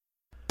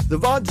The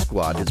VOD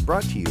Squad is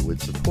brought to you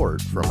with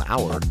support from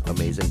our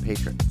amazing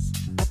patrons.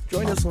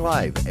 Join us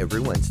live every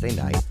Wednesday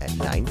night at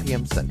 9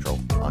 p.m. Central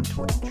on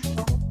Twitch.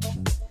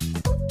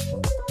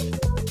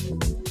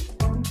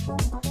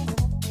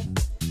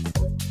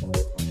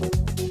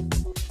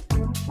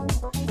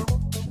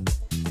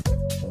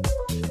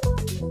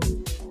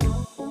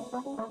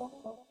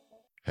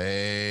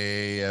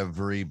 Hey,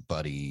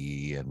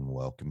 everybody, and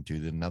welcome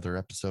to another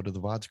episode of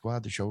the VOD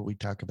Squad, the show where we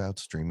talk about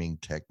streaming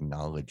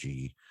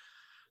technology.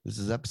 This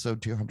is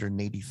episode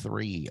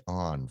 283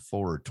 on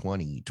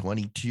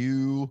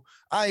 4/20/22.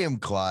 I am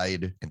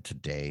Clyde, and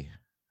today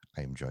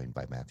I am joined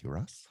by Matthew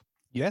Ross.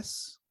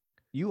 Yes,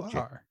 you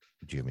are.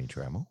 Jimmy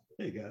Trammell.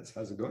 Hey, guys.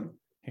 How's it going?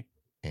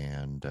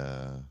 And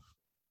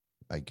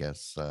I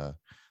guess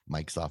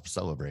Mike's off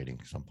celebrating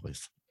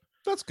someplace.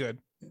 That's good.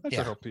 I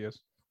should hope he is.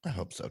 I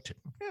hope so, too.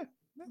 Yeah.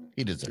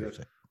 He deserves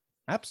it.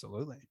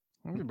 Absolutely.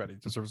 Everybody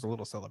deserves a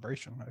little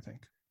celebration, I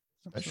think.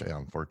 Especially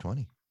on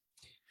 4/20.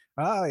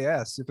 Ah,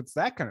 yes. If it's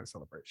that kind of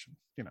celebration,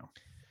 you know.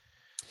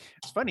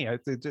 It's funny.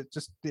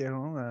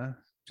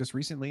 Just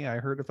recently I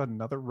heard of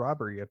another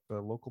robbery at the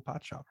local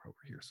pot shop over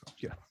here. So,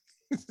 yeah.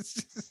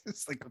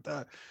 It's like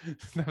that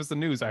was the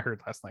news I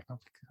heard last night. Oh, my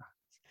God.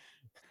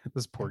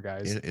 This poor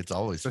guys. It's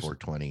always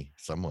 4/20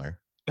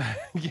 somewhere.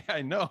 Yeah,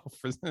 I know.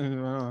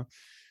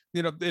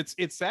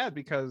 It's sad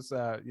because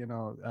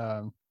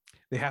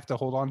they have to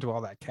hold on to all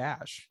that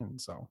cash,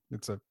 and so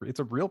it's a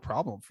real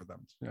problem for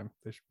them.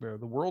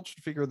 The world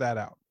should figure that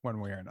out one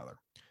way or another.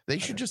 They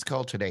should just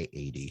call today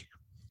 80.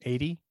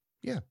 80?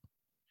 Yeah.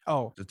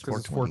 Oh, it's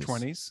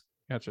 420s.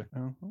 Gotcha.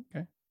 Oh,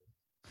 okay.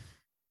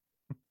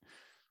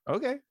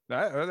 Okay,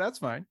 that's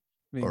fine.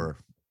 I mean,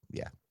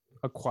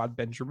 a quad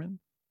Benjamin.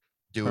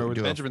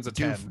 Benjamin's a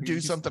 10.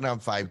 Do something on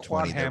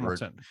 520.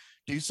 Hamilton.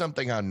 Do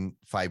something on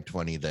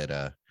 520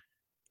 that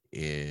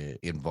it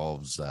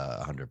involves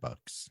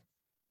 $100.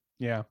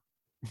 Yeah.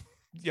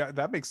 Yeah,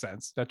 that makes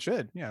sense. That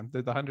should. Yeah,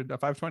 the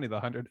 520, the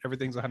 100,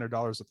 everything's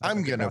 $100.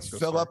 I'm gonna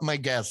fill up my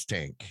gas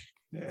tank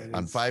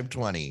on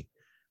 520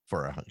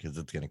 because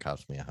it's gonna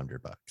cost me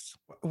 $100.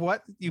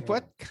 What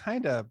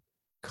kind of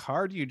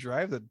car do you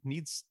drive that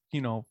needs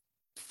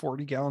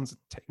 40 gallons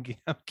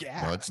of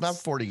gas? No, it's not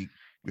 40.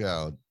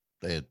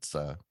 It's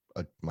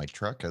my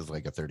truck has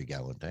like a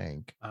 30-gallon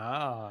tank.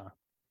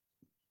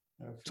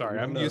 Sorry,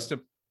 I'm used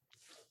to.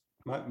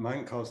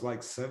 Mine costs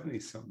like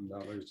 $70-something.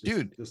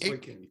 Dude,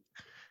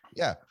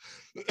 yeah,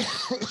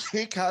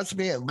 it costs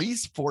me at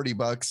least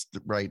 $40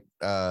 right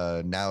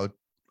now,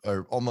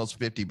 or almost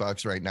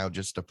 $50 right now,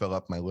 just to fill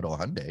up my little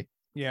Hyundai.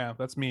 Yeah,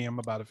 that's me. I'm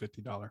about a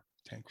 $50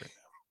 tank right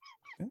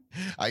now.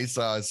 I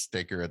saw a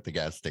sticker at the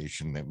gas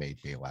station that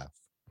made me laugh,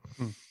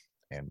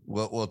 and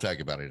we'll talk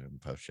about it in the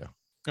post show.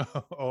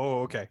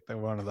 Oh, okay. They're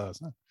one of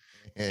those. Huh?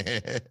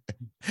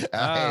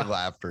 I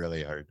laughed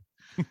really hard.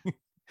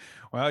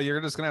 Well,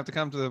 you're just going to have to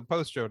come to the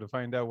post show to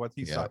find out what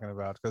he's talking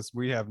about, because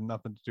we have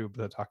nothing to do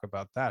but talk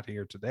about that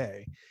here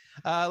today.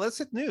 Let's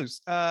hit news.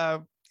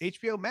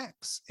 HBO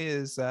Max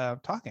is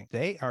talking.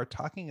 They are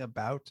talking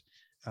about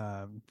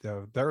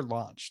their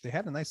launch. They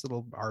had a nice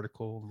little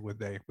article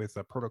with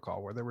a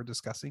protocol where they were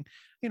discussing,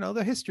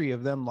 the history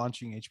of them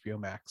launching HBO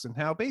Max and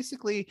how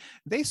basically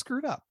they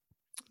screwed up.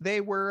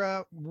 They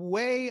were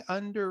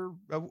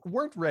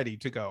weren't ready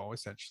to go.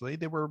 Essentially,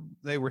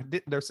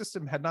 their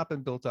system had not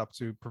been built up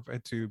to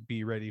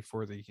be ready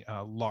for the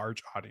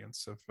large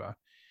audience of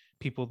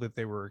people that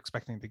they were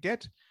expecting to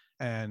get.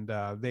 And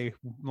they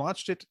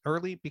launched it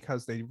early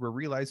because they were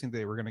realizing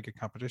they were going to get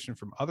competition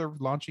from other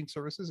launching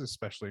services,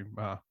 especially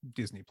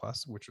Disney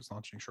Plus, which was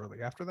launching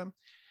shortly after them.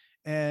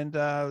 And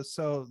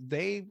so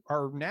they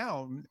are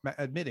now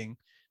admitting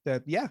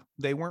that,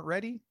 they weren't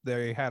ready.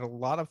 They had a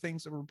lot of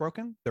things that were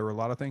broken. There were a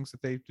lot of things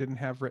that they didn't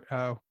have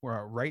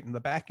right in the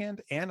back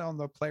end and on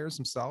the players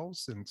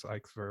themselves, and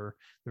like for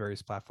the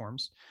various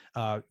platforms.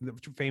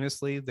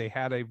 Famously, they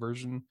had a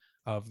version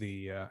of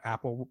the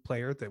Apple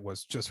player that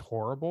was just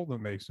horrible.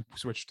 Then they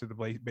switched to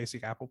the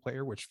basic Apple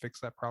player, which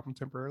fixed that problem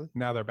temporarily.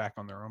 Now they're back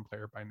on their own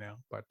player by now.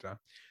 But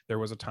there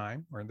was a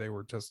time where they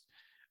were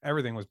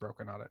everything was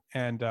broken on it.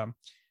 And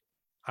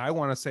I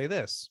want to say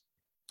this.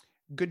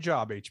 Good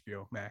job,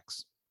 HBO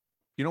Max.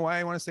 You know why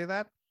I want to say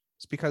that?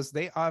 It's because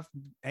they have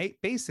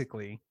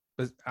basically,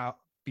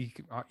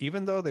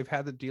 even though they've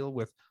had to deal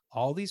with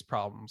all these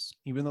problems,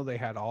 even though they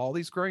had all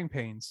these growing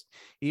pains,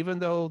 even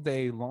though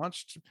they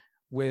launched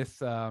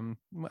with, a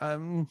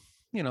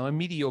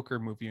mediocre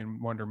movie in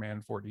Wonder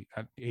Man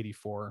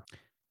 84,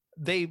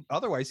 they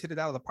otherwise hit it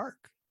out of the park.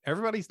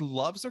 Everybody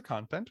loves their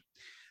content.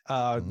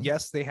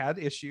 Yes, they had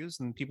issues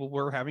and people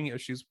were having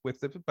issues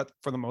with it, but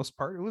for the most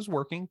part, it was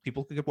working.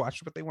 People could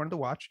watch what they wanted to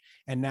watch.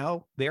 And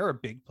now they're a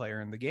big player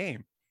in the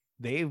game.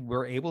 They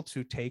were able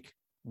to take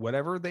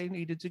whatever they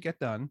needed to get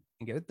done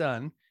and get it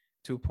done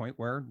to a point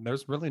where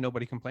there's really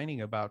nobody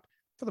complaining about,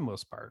 for the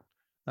most part,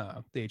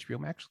 the HBO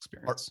Max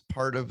experience.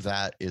 Part of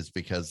that is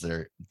because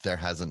there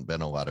hasn't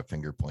been a lot of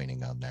finger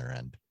pointing on their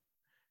end.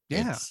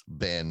 Yeah. It's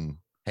been,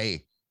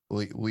 hey,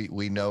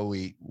 we know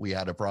we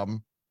had a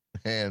problem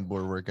and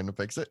we're working to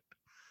fix it.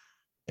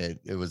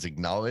 It was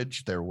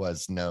acknowledged. There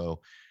was no,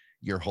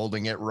 you're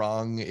holding it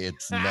wrong.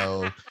 It's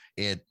no,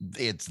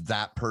 it's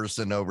that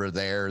person over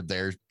there.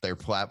 Their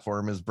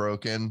platform is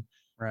broken.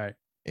 Right.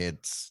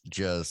 It's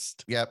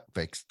just, yep,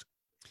 fixed.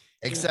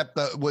 Except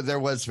there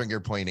was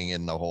finger pointing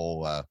in the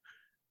whole,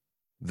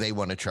 they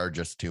want to charge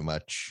us too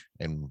much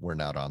and we're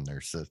not on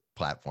their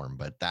platform,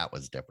 but that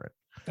was different.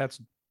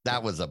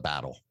 That was a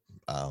battle.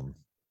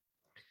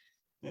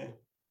 Yeah.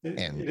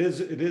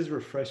 It is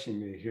refreshing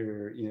to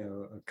hear,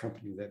 a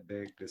company that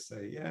big to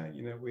say, yeah,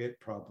 we had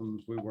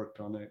problems, we worked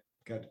on it,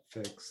 got it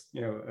fixed,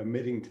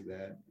 admitting to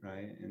that,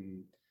 right?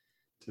 And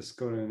just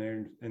going in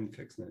there and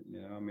fixing it.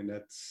 I mean,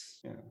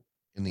 that's,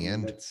 in the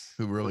end,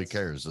 who really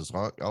cares? As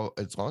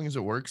long as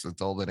it works,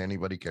 that's all that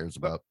anybody cares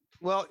about.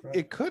 Well, right.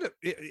 It could have,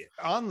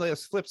 on the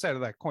flip side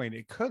of that coin,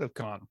 it could have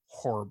gone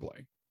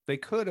horribly. They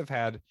could have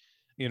had,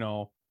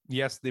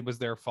 yes, it was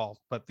their fault,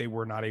 but they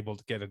were not able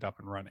to get it up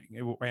and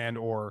running.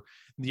 Or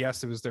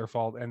yes, it was their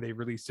fault and they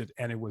released it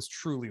and it was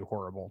truly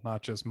horrible,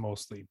 not just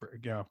mostly,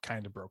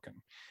 kind of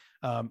broken.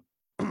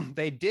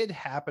 They did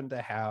happen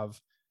to have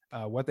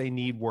what they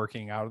need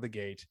working out of the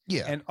gate.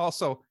 Yeah. And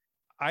also,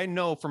 I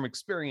know from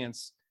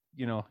experience,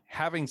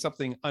 having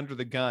something under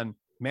the gun,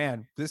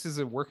 man, this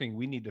isn't working.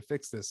 We need to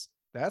fix this.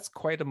 That's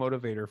quite a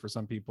motivator for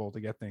some people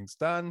to get things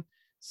done.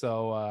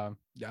 So I'm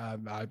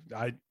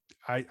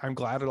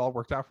glad it all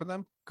worked out for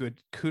them. Good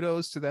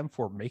kudos to them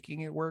for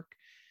making it work.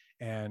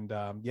 And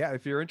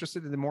if you're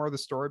interested in more of the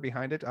story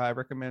behind it, I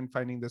recommend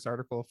finding this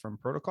article from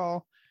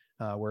Protocol,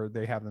 where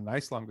they have a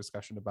nice long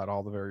discussion about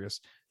all the various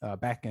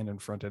back end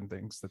and front end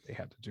things that they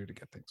had to do to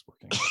get things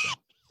working. So,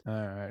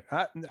 all right.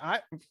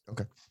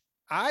 Okay.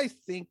 I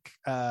think,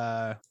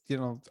 I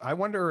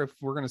wonder if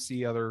we're going to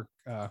see other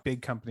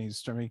big companies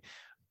streaming.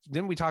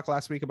 Didn't we talk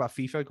last week about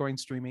FIFA going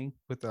streaming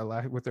with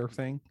their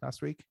thing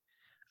last week?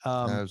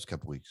 That was a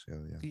couple weeks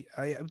ago.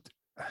 Yeah.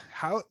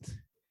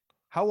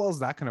 How well is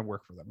that going to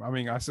work for them? I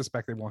mean, I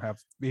suspect they won't have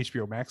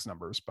HBO Max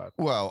numbers, but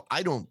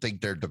I don't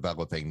think they're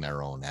developing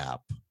their own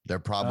app. They're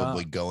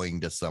probably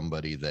going to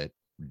somebody that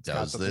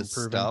does this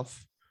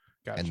stuff,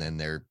 and then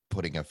they're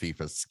putting a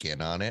FIFA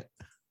skin on it.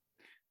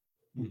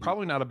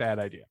 Probably not a bad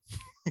idea.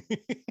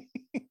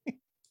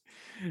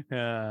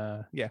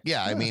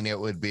 Yeah. I mean, it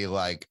would be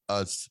like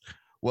us.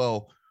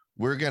 Well,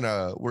 we're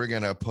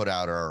gonna put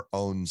out our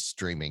own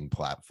streaming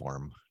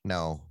platform.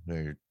 No,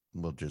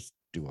 we'll just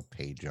do a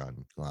page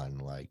on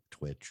like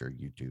Twitch or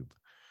YouTube.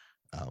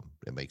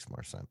 It makes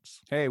more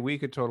sense. Hey, we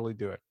could totally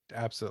do it.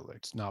 Absolutely,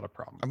 it's not a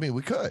problem. I mean,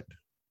 we could,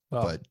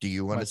 but do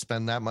you want to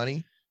spend that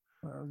money?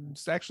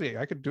 Actually,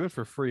 I could do it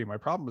for free. My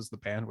problem is the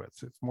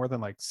bandwidth. If more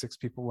than like 6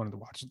 people wanted to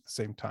watch it at the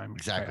same time,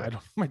 exactly. I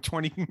don't. My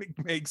 20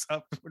 megs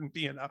up wouldn't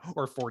be enough,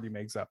 or 40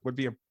 megs up would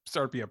be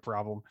a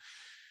problem.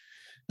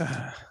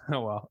 Oh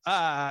well.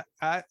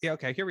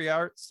 Okay. Here we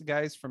are,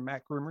 guys. From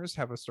Mac Rumors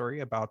have a story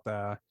about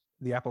the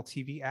Apple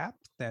TV app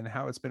and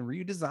how it's been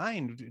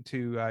redesigned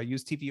to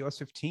use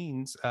tvOS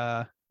 15's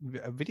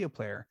video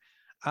player.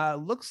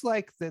 Looks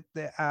like that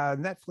the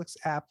Netflix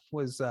app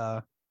was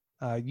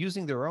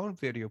using their own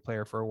video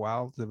player for a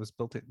while. That was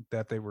built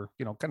that they were,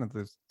 kind of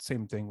the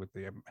same thing with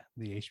the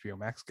HBO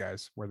Max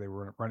guys, where they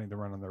were running the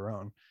run on their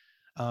own.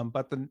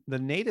 But the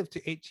native to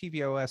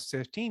tvOS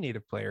 15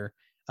 native player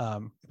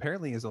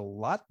apparently is a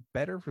lot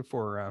better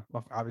for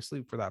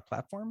obviously for that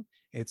platform.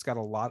 It's got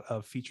a lot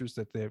of features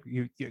that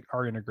you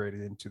are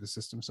integrated into the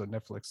system, so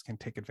Netflix can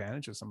take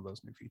advantage of some of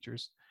those new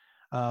features.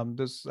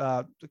 There's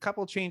a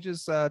couple of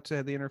changes to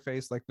the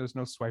interface, like there's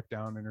no swipe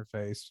down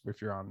interface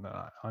if you're on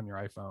your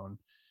iPhone.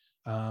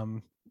 A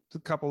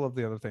couple of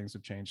the other things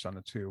have changed on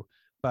it too,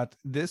 but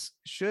this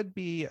should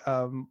be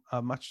a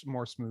much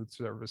more smooth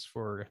service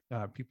for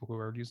people who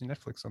are using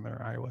Netflix on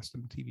their iOS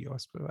and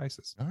tvOS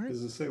devices. All right.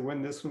 Does it say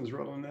when this one's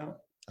rolling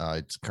out?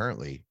 It's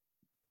currently.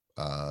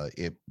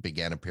 It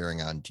began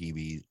appearing on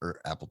TV or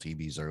Apple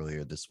TVs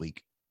earlier this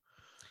week.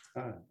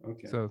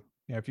 Okay. So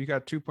yeah, if you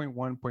got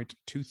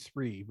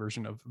 2.1.23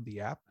 version of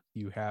the app,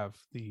 you have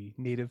the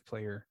native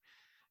player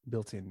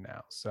built in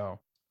now.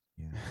 So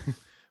yeah.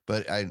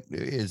 But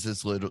is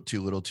this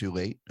too little too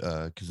late?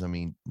 Because I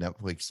mean,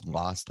 Netflix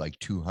lost like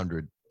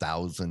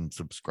 200,000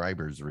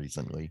 subscribers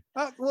recently.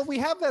 Well, we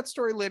have that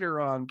story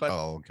later on, but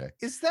okay.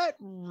 Is that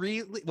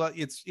really? Well,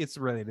 it's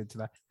related to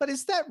that, but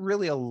is that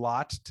really a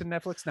lot to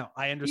Netflix? Now,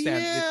 I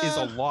understand it is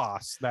a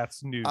loss.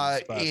 That's news.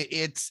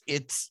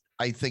 It's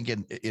I think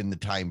in the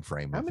time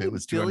frame, if it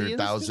was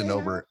 200,000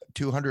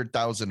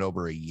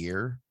 over a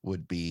year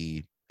would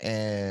be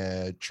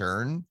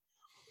churn.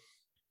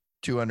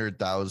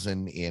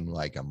 200,000 in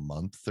like a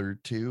month or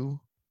two.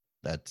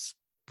 That's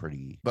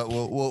pretty, but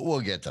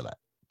we'll get to that.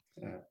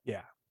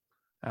 Yeah.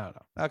 I don't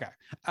know. Okay.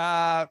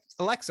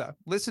 Alexa,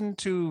 listen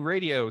to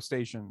radio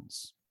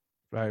stations.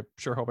 I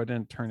sure hope I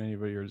didn't turn any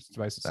of your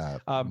devices.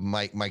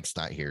 Mike's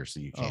not here, so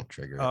you can't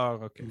trigger it.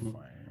 Oh, okay.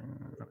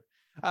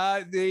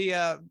 Fine.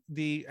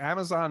 The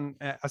Amazon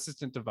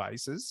Assistant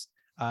devices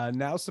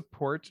now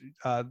support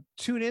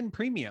TuneIn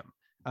Premium.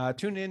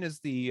 TuneIn is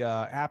the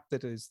app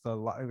that has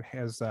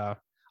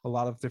a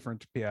lot of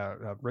different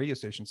radio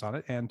stations on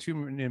it. And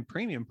TuneIn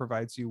Premium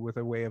provides you with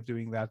a way of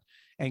doing that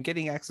and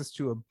getting access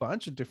to a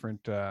bunch of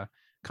different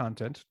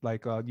content.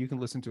 Like you can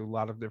listen to a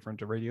lot of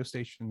different radio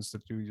stations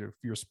that do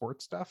your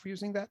sports stuff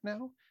using that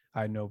now.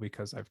 I know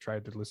because I've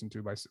tried to listen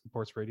to my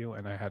sports radio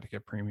and I had to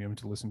get premium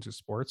to listen to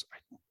sports.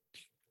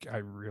 I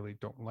really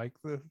don't like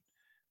that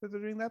they're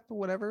doing that, but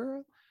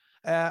whatever.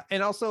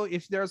 And also,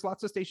 if there's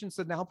lots of stations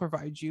that now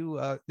provide you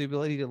the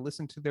ability to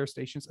listen to their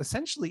stations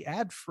essentially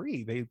ad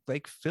free, they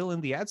like fill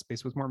in the ad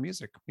space with more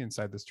music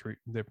inside this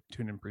the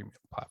TuneIn Premium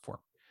platform.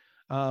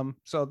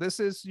 So this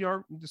is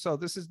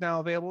now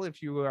available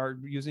if you are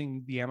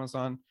using the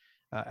Amazon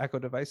Echo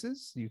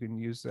devices. You can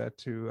use that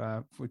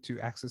to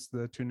access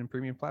the TuneIn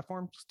Premium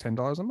platform. It's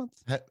 $10 a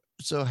month.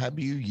 So have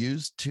you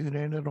used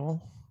TuneIn at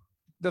all?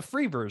 The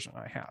free version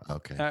I have.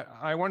 Okay.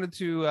 I wanted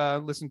to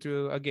listen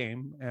to a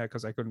game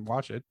because I couldn't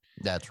watch it.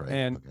 That's right.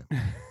 And,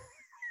 okay.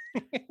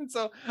 and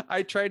so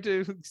I tried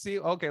to see,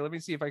 okay, let me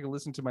see if I can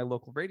listen to my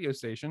local radio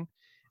station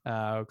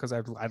because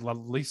I'd at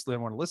least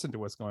want to listen to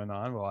what's going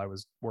on while I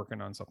was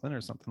working on something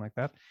or something like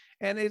that.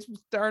 And it's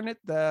darn it,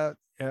 the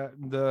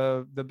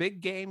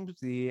big games,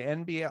 the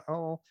NBA,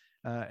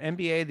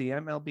 the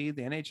MLB,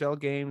 the NHL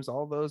games,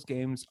 all those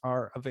games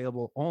are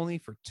available only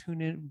for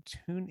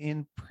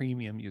TuneIn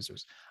Premium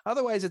users.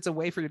 Otherwise, it's a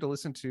way for you to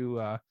listen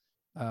to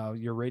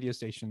your radio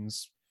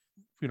stations,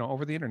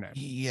 over the internet.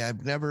 Yeah,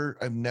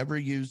 I've never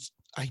used.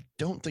 I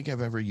don't think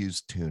I've ever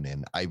used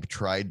TuneIn. I've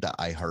tried the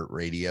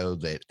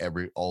iHeartRadio that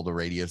all the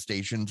radio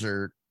stations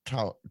are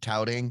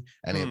touting,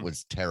 and it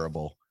was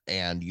terrible.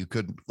 And you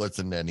couldn't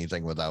listen to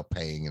anything without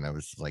paying. And I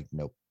was like,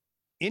 nope.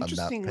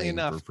 Interestingly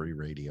enough, for free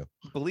radio.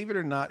 Believe it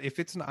or not, if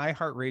it's an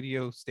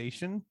iHeartRadio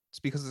station, it's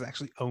because it's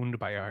actually owned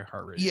by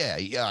iHeartRadio.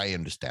 Yeah, I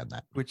understand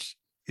that. Which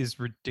is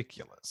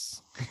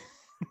ridiculous.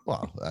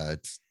 Well,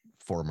 it's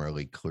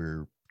formerly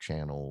Clear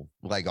Channel.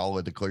 Like all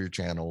of the Clear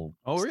Channel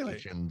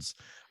stations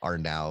are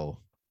now.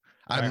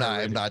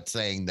 I'm not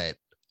saying that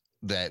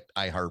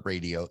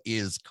iHeartRadio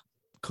is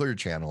Clear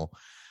Channel.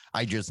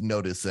 I just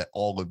noticed that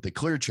all of the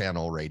Clear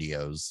Channel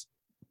radios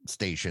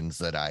stations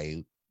that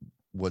I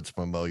was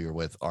familiar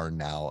with are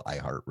now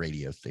iHeart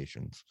radio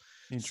stations.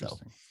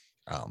 Interesting.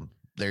 So,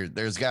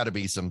 there's got to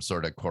be some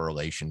sort of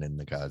correlation in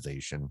the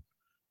causation,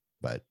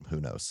 but who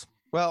knows?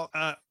 Well,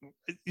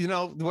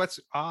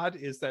 what's odd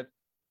is that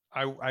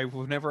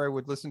whenever I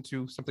would listen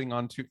to something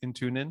in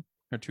TuneIn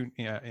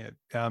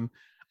or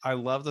I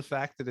love the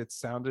fact that it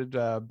sounded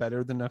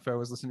better than if I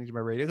was listening to my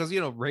radio, because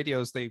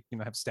radios, they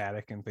have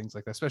static and things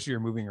like that, especially you're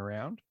moving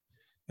around,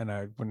 and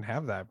I wouldn't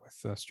have that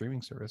with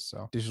streaming service.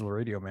 So digital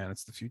radio, man,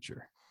 it's the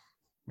future.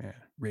 Man,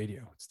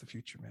 radio, it's the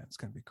future, man. It's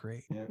gonna be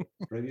great. Yeah,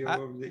 radio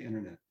over the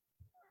internet.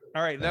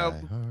 All right, now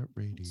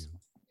radio.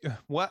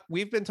 What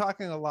we've been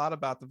talking a lot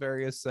about the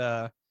various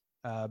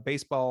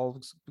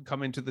baseballs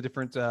coming to the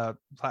different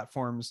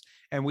platforms,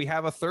 and we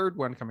have a third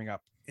one coming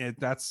up.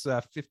 That's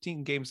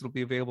 15 games that'll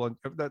be available.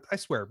 I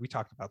swear we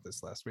talked about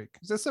this last week.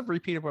 Is this a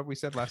repeat of what we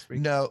said last week?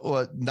 No,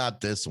 well, not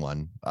this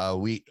one.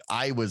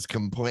 I was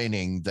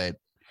complaining that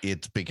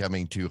it's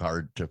becoming too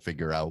hard to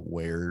figure out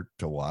where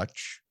to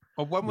watch.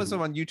 Well, one was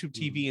on YouTube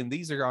TV, and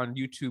these are on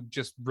YouTube,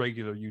 just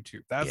regular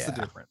YouTube. That's the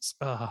difference.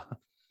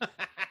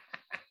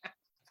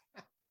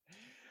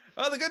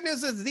 Well, the good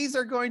news is these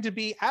are going to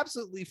be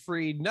absolutely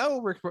free.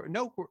 No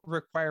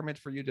requirement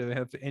for you to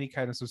have any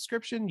kind of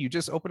subscription. You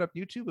just open up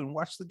YouTube and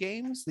watch the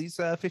games. These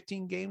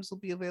 15 games will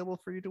be available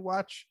for you to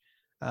watch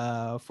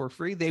for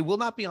free. They will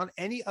not be on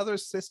any other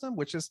system,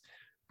 which is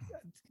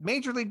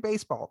Major League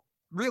Baseball.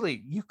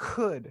 Really, you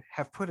could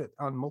have put it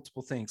on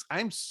multiple things.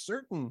 I'm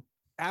certain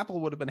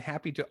Apple would have been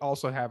happy to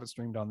also have it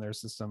streamed on their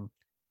system,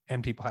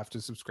 and people have to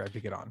subscribe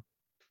to get on.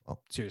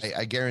 Well, seriously,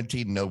 I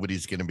guarantee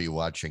nobody's going to be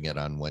watching it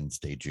on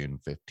Wednesday, June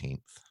 15th.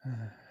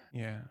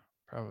 Yeah,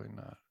 probably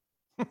not.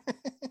 That's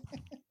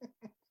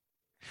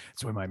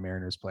when my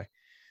Mariners play.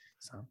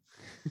 So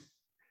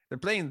they're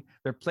playing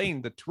the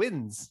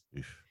Twins,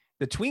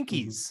 the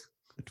Twinkies.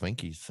 The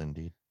Twinkies,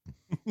 indeed.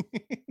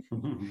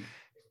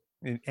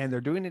 And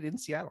they're doing it in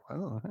Seattle. I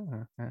don't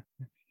know.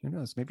 Who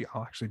knows? Maybe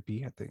I'll actually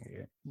be at the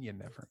game. You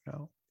never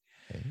know.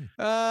 Hey.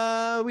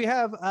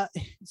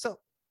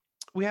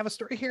 We have a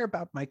story here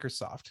about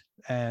Microsoft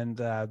and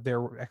their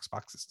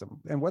Xbox system.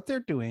 And what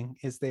they're doing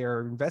is they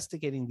are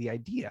investigating the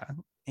idea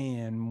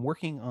and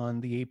working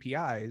on the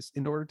APIs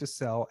in order to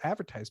sell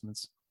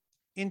advertisements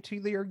into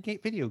their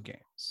video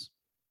games.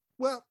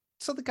 Well,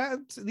 so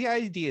the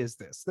idea is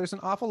this: there's an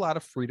awful lot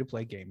of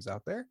free-to-play games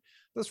out there.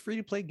 Those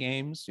free-to-play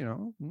games,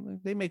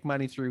 they make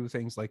money through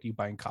things like you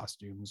buying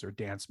costumes or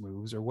dance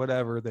moves or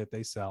whatever that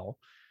they sell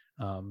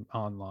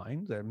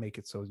online that make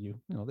it so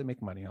they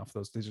make money off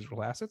those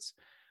digital assets.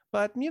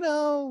 But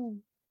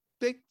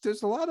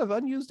there's a lot of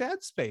unused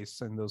ad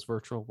space in those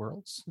virtual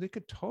worlds. They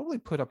could totally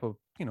put up a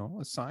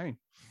sign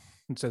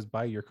that says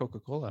 "Buy your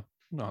Coca-Cola,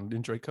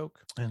 enjoy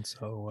Coke." And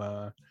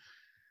so.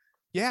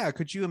 Yeah,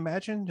 could you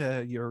imagine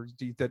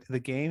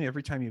the game,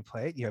 every time you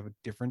play it, you have a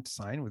different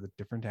sign with a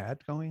different ad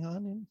going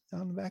on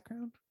in the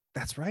background?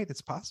 That's right.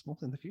 It's possible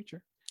in the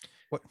future.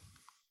 What?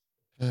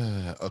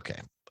 Okay.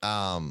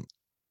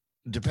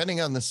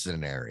 Depending on the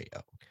scenario,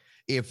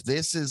 if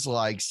this is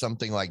like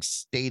something like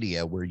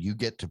Stadia where you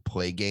get to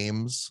play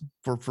games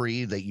for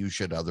free that you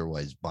should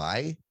otherwise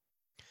buy,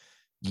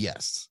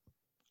 yes,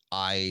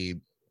 I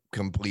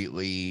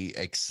completely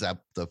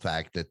accept the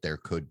fact that there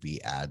could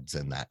be ads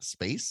in that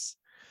space,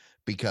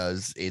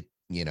 because it,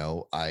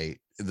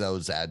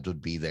 those ads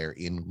would be there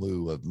in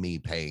lieu of me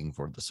paying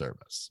for the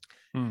service.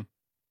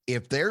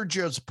 If they're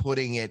just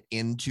putting it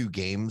into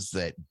games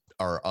that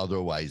are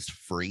otherwise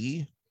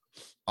free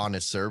on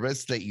a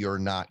service that you're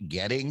not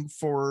getting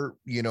for,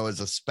 as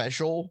a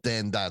special,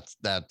 then that's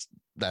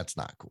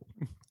not cool.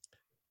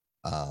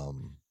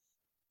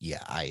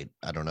 Yeah, I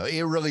don't know.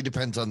 It really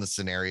depends on the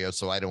scenario,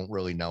 so I don't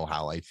really know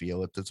how I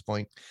feel at this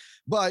point.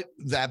 But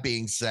that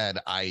being said,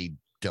 I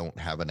don't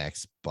have an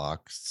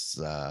Xbox,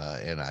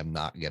 and I'm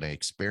not going to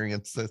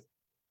experience it.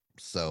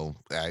 So,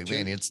 I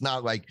mean, it's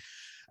not like,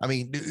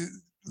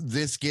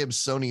 this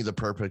gives Sony the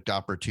perfect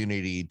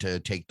opportunity to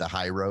take the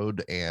high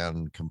road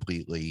and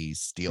completely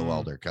steal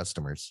all their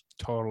customers.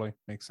 Totally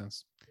makes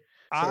sense.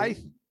 So,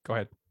 go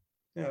ahead.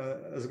 Yeah,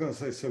 I was going to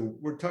say, so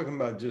we're talking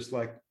about just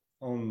like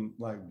on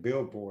like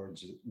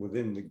billboards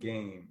within the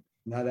game,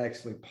 not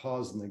actually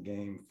pausing the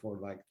game for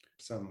like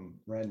some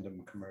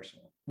random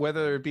commercial.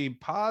 Whether it be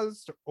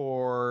paused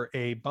or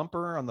a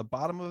bumper on the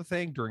bottom of a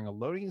thing during a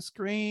loading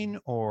screen,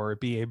 or it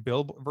be a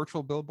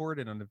virtual billboard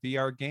in a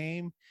VR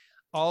game,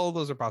 all of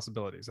those are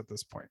possibilities at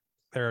this point.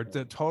 They're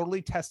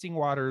totally testing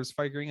waters,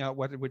 figuring out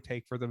what it would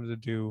take for them to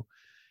do.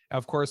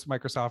 Of course,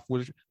 Microsoft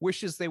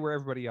wishes they were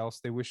everybody else.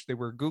 They wish they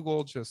were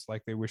Google, just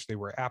like they wish they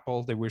were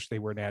Apple. They wish they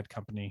were an ad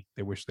company.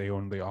 They wish they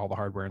owned all the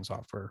hardware and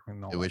software.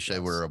 And all they wish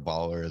they were a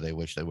baller. They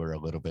wish they were a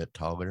little bit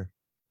taller.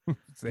 If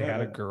they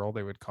had a girl,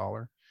 they would call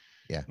her.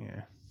 Yeah.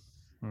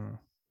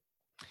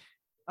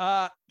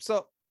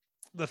 So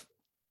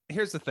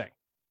here's the thing.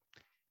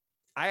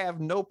 I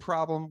have no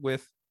problem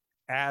with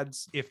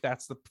ads if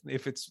it's the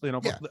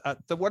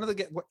one of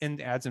the in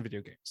ads in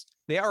video games.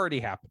 They already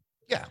happen.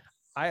 Yeah.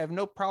 I have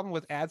no problem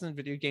with ads in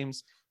video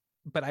games,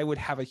 but I would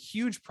have a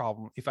huge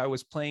problem if I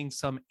was playing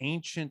some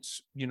ancient,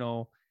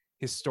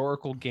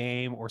 historical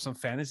game or some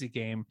fantasy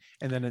game,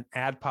 and then an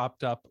ad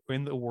popped up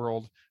in the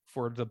world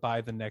to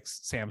buy the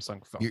next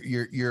Samsung phone.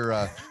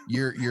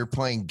 You're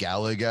playing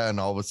Galaga, and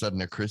all of a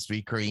sudden a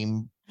Krispy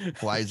Kreme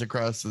flies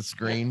across the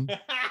screen.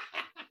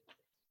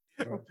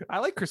 I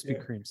like Krispy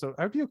Kreme, so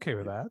I'd be okay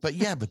with that. But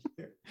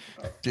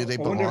do they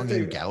belong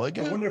in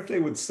Galaga? I wonder if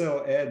they would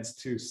sell ads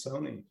to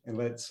Sony and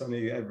let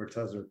Sony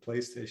advertise their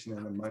PlayStation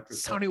and the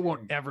Microsoft. Sony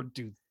won't ever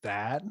do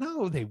that.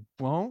 No, they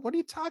won't. What are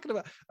you talking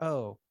about?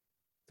 Oh,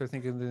 they're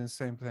thinking the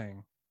same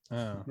thing.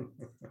 Oh.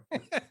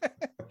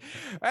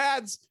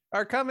 Ads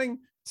are coming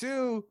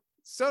to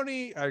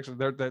Sony.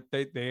 Actually,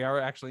 they are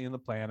actually in the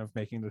plan of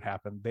making it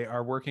happen. They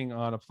are working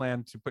on a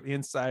plan to put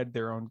inside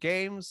their own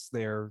games.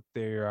 They are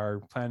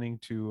planning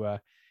to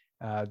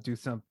do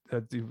some.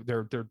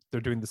 They're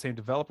doing the same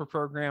developer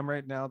program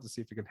right now to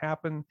see if it can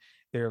happen.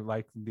 They're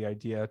like the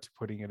idea to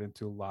putting it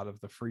into a lot of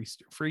the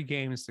free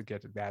games to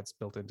get ads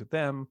built into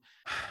them.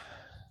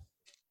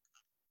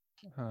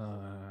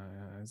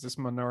 Is this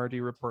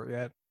Minority Report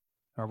yet?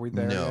 Are we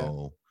there?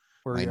 No.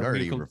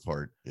 Minority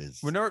Report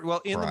is in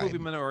the movie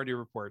Minority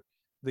Report,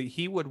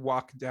 he would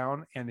walk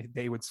down and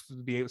they would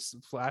be able to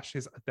flash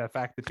the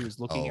fact that he was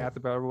looking at the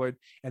billboard,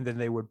 and then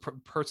they would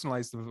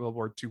personalize the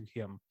billboard to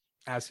him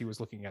as he was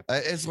looking at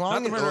it. As long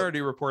not the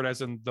Minority Report,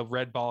 as in the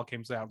red ball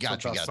comes out.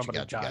 Gotcha.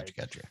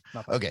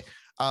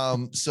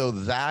 So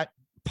that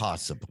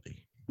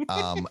possibly.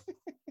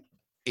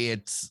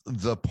 It's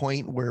the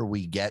point where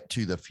we get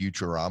to the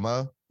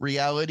Futurama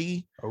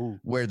reality,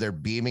 where they're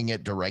beaming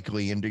it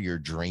directly into your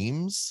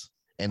dreams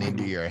and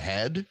into your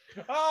head.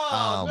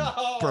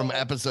 From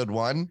episode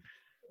 1.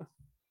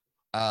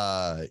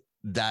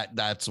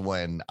 That's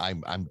when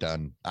I'm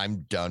done.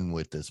 I'm done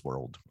with this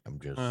world.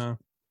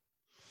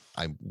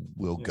 I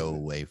will go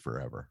away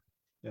forever.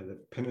 Yeah, the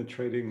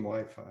penetrating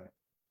Wi-Fi.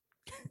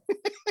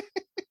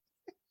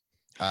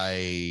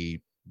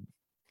 I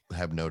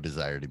have no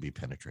desire to be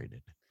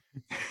penetrated.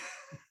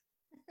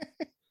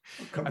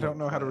 I don't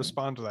know how to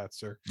respond to that,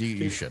 sir.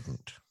 You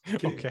shouldn't.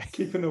 Okay.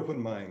 Keep an open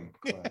mind.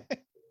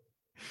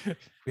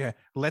 Yeah,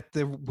 let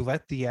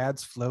the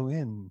ads flow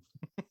in.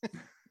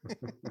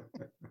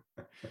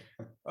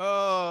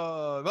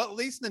 Oh, well, at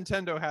least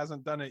Nintendo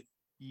hasn't done it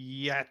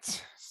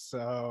yet,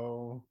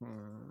 so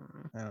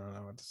I don't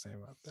know what to say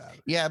about that.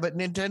 Yeah, but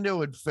Nintendo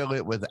would fill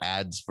it with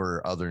ads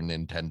for other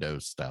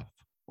Nintendo stuff.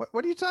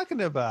 What are you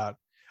talking about?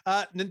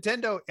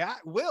 Nintendo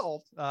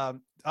will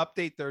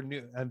update their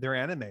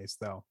animes,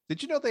 though.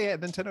 Did you know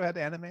Nintendo had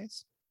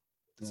animes?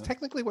 It's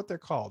technically what they're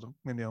called.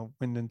 When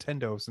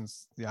Nintendo,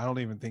 since I don't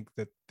even think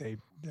that they.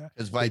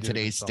 Because by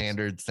today's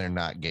standards, they're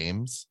not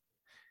games.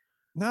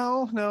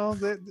 No.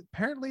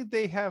 Apparently,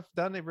 they have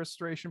done a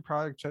restoration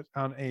project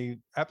on a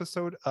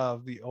episode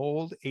of the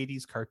old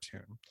 '80s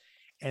cartoon,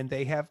 and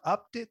they have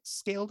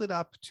scaled it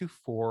up to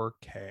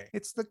 4K.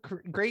 It's the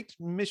great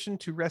mission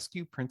to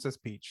rescue Princess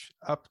Peach,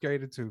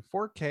 upgraded to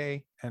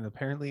 4K, and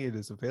apparently it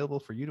is available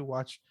for you to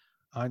watch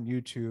on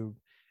YouTube.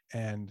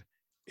 and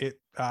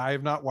I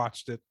have not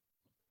watched it.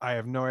 I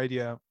have no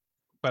idea,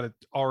 but it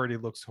already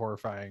looks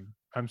horrifying.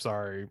 I'm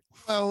sorry.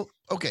 Well,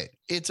 okay,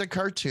 it's a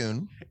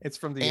cartoon. It's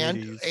from the and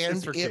 80s. and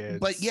it's for kids.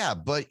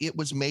 but it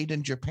was made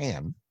in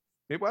Japan.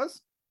 It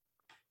was.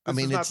 I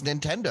mean, it's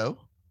Nintendo.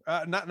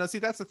 No, see,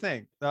 that's the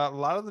thing. A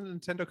lot of the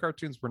Nintendo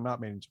cartoons were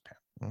not made in Japan.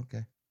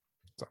 Okay.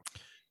 So,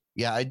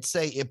 yeah, I'd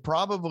say it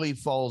probably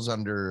falls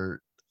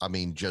under, I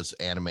mean, just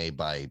anime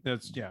by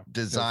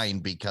design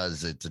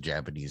because it's a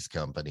Japanese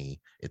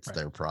company. It's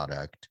their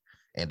product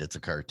and it's a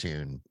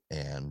cartoon,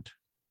 and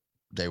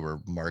they were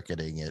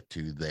marketing it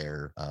to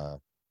their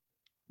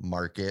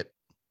market.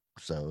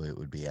 So it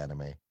would be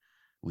anime.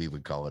 We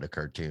would call it a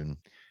cartoon.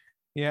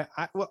 Yeah.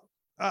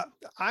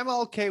 I'm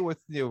okay with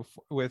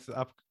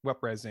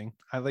up-resing.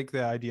 I like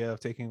the idea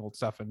of taking old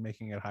stuff and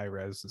making it high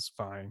res is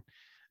fine,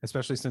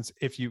 especially since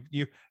if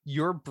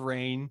your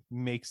brain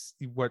makes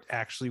what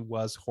actually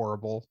was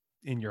horrible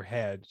in your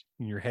head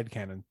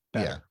canon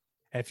better.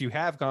 Yeah. If you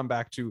have gone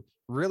back to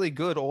really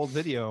good old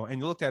video and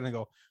you looked at it and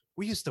go,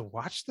 we used to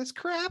watch this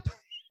crap.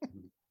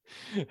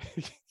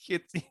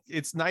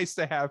 It's nice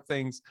to have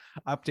things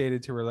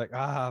updated to where like,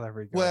 there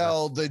we go.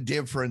 Well, the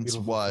difference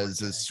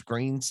was as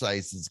screen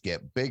sizes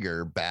get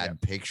bigger,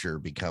 bad picture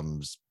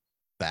becomes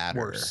badder.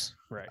 Worse.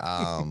 Right.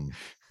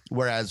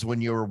 Whereas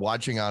when you were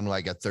watching on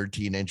like a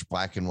 13-inch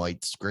black and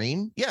white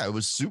screen, it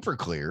was super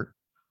clear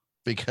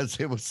because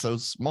it was so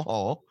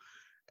small.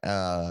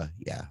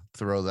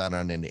 Throw that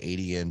on an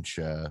 80-inch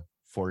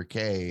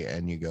 4K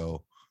and you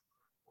go,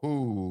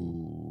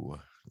 ooh,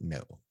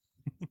 no.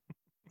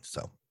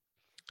 So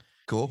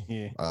cool.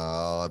 Yeah.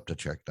 I'll have to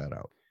check that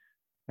out.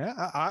 Yeah,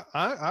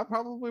 I'll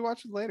probably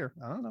watch it later.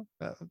 I don't know.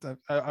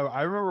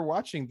 I remember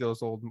watching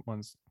those old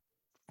ones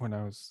when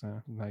I was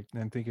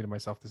and thinking to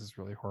myself, this is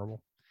really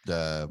horrible.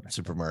 The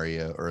Super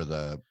Mario or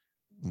the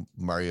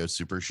Mario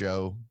Super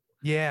Show.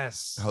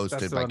 Yes.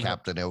 Hosted by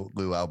Captain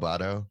Lou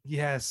Albano.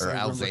 Yes. Or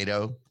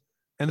Alzado.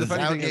 And the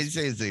funny thing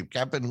is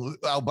Captain Lou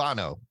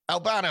Albano.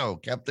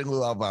 Captain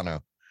Lou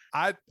Albano.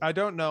 I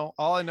don't know.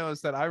 All I know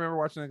is that I remember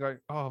watching it going,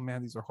 oh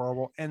man, these are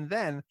horrible. And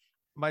then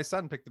my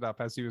son picked it up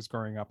as he was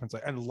growing up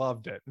and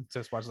loved it. And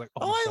just watched like,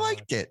 I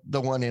liked it.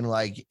 The one in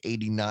like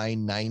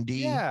 89, 90.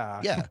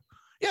 Yeah,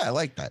 I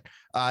like that.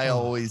 I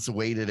always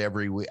waited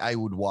every week. I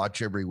would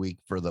watch every week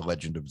for the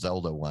Legend of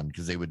Zelda one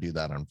because they would do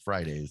that on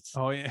Fridays.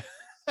 Oh yeah.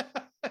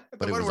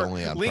 But it was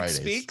only on Link Fridays.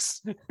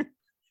 Speaks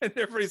and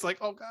everybody's like,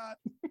 oh God.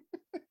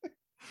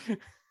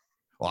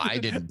 Well, I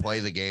didn't play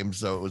the game,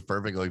 so it was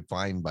perfectly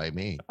fine by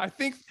me. I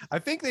think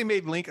they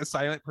made Link a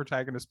silent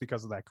protagonist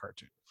because of that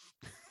cartoon.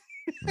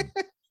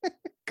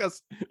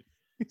 Because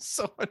he's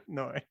so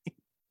annoying.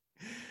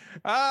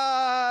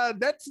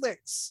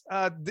 Netflix.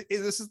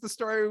 This is the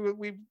story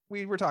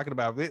we were talking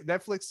about.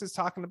 Netflix is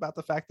talking about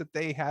the fact that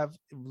they have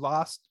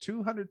lost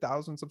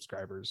 200,000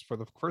 subscribers for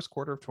the first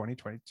quarter of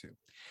 2022.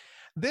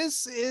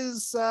 This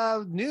is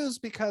news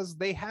because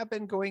they have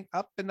been going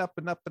up and up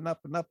and up and up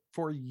and up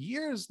for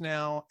years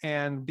now.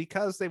 And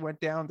because they went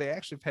down, they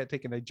actually have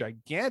taken a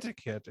gigantic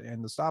hit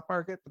in the stock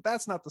market. But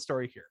that's not the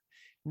story here.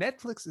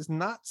 Netflix is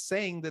not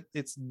saying that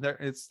it's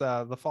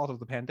the fault of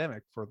the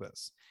pandemic for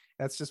this.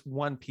 That's just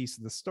one piece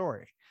of the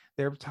story.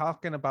 They're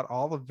talking about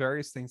all the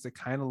various things that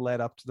kind of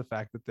led up to the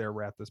fact that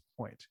they're at this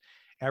point.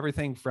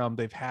 Everything from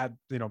they've had,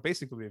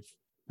 basically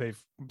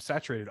they've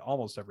saturated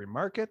almost every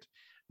market.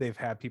 They've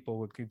had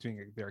people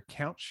doing their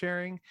account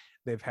sharing.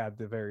 They've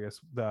had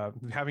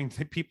having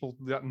people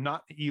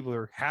not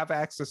either have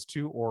access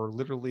to or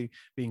literally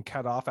being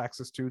cut off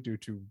access to due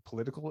to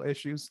political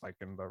issues, like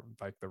in the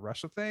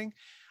Russia thing.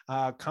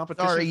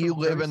 Competition. Sorry, you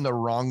live in the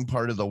wrong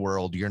part of the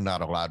world. You're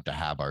not allowed to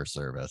have our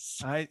service.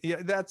 I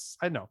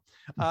know.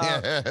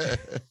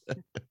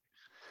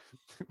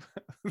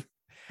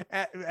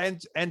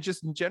 And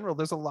just in general,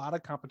 there's a lot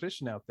of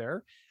competition out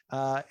there,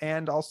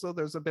 and also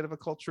there's a bit of a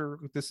culture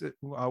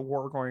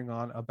war going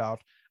on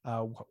about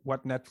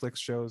what Netflix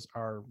shows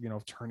are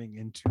turning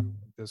into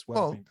as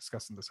well, being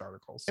discussed in this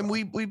article. So. And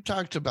we've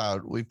talked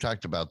about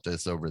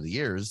this over the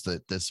years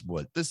that this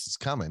is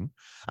coming.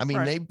 I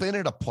mean, They've been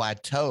at a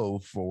plateau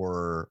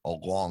for a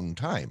long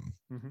time,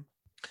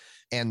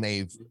 and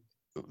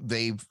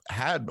they've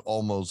had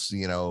almost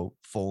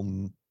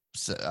full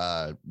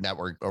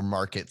network or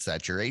market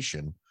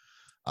saturation.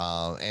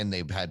 And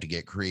they've had to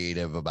get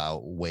creative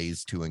about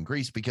ways to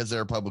increase because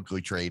they're a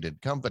publicly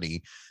traded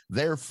company.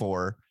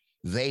 Therefore,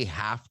 they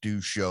have to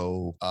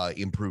show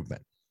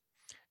improvement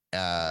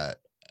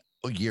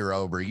year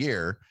over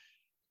year.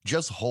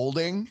 Just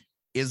holding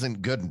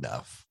isn't good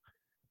enough.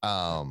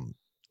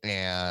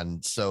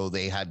 And so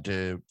they had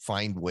to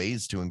find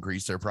ways to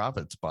increase their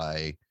profits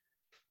by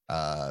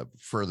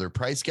further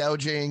price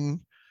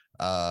gouging,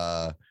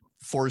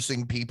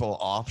 forcing people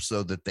off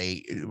so that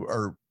they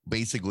are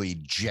basically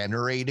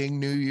generating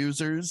new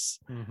users.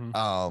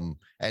 And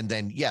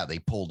then they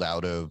pulled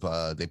out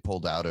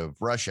of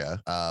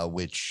Russia,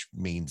 which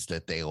means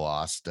that they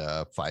lost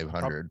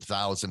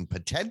 500,000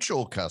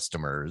 potential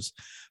customers,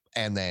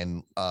 and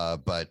then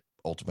but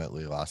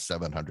ultimately lost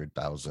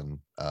 700,000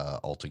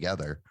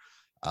 altogether.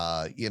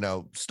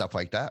 Stuff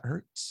like that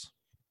hurts.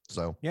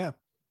 So yeah.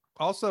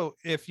 Also,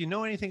 if you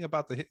know anything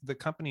about the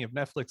company of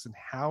Netflix and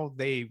how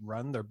they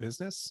run their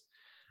business,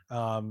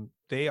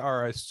 they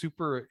are a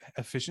super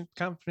efficient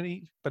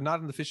company, but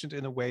not efficient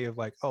in a way of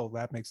like, oh,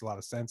 that makes a lot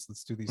of sense,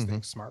 let's do these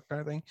things smart kind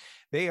of thing.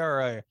 They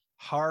are a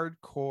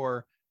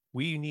hardcore,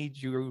 we need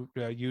you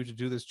to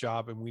do this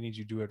job, and we need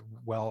you to do it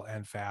well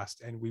and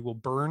fast, and we will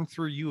burn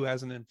through you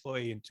as an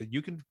employee until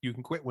you can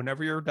quit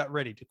whenever you're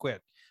ready to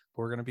quit.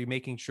 We're going to be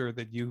making sure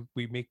that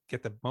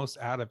get the most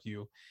out of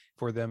you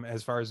for them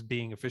as far as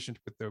being efficient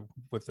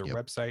with their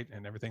website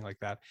and everything like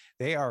that.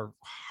 They are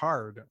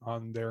hard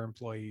on their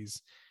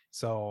employees.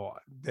 So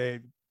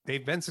they've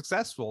been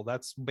successful.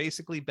 That's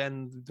basically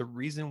been the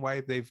reason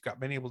why they've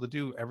been able to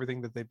do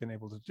everything that they've been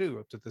able to do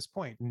up to this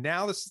point.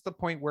 Now this is the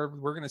point where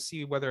we're going to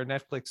see whether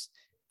Netflix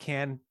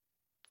can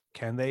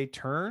they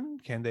turn,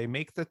 can they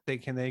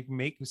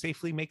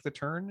safely make the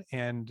turn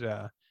and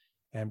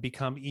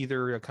become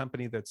either a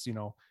company that's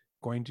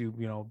going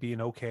to be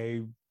an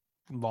okay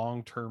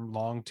long-term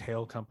long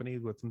tail company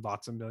with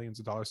lots of millions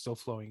of dollars still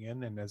flowing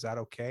in, and is that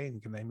okay? And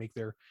can they make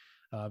their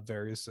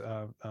various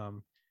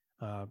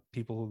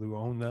people who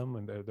own them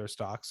and their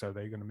stocks, are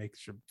they going to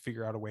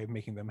figure out a way of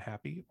making them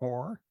happy?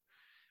 Or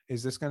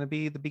is this going to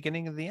be the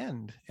beginning of the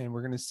end, and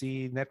we're going to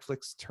see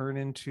Netflix turn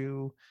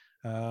into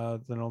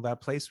that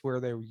place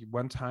where they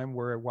one time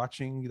were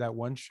watching that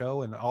one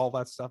show and all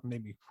that stuff,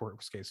 maybe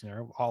worst case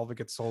scenario, all of it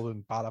gets sold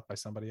and bought up by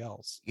somebody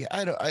else? Yeah,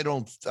 I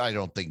don't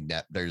think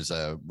there's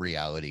a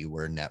reality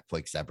where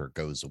Netflix ever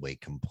goes away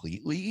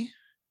completely.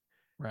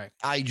 Right.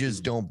 I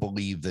just don't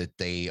believe that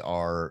they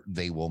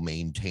will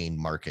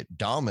maintain market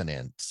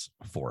dominance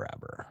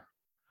forever.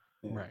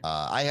 Right.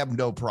 I have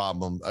no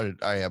problem.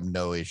 I have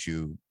no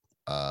issue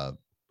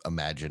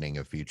imagining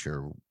a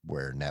future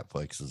where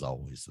Netflix is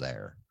always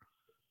there.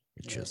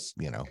 It's just,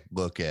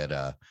 look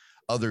at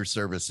other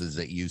services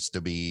that used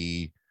to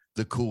be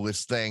the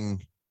coolest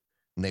thing,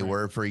 and they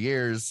were for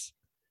years,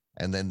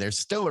 and then they're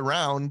still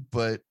around.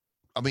 But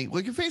I mean,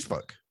 look at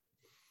Facebook.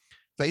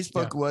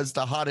 Facebook was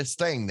the hottest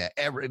thing that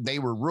they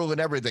were ruling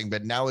everything,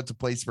 but now it's a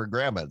place for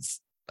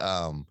grandmas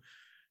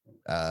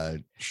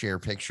share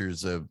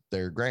pictures of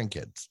their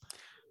grandkids.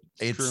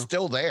 It's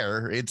still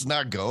there. It's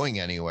not going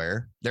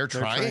anywhere. They're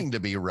trying to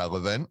be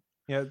relevant.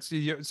 Yeah.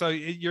 So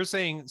you're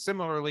saying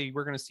similarly,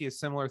 we're going to see a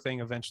similar thing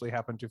eventually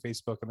happen to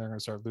Facebook, and they're going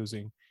to start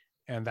losing,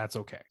 and that's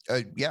okay.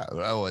 Yeah.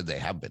 Oh, they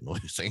have been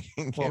losing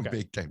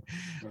big time.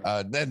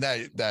 Then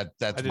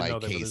that's my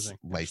case.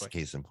 My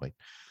case in point.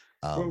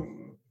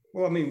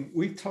 Well, I mean,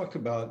 we've talked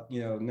about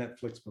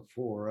Netflix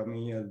before. I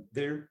mean,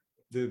 they're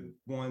the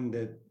one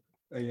that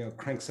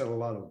cranks out a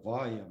lot of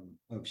volume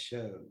of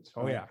shows.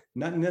 Right? Oh yeah.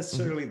 Not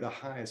necessarily the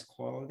highest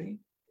quality.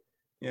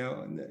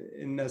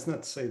 And that's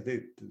not to say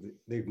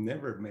they've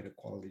never made a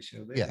quality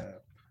show. They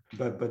have,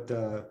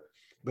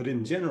 but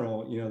in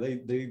general,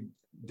 they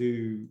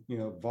do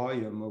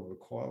volume over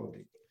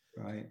quality,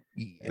 right?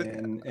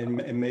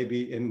 And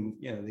maybe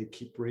they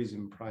keep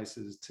raising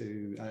prices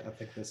too. I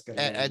think that's got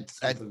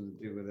something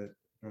to do with it,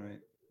 right?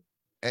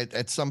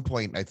 At some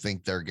point, I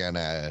think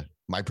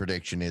my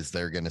prediction is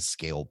they're gonna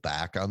scale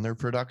back on their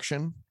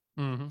production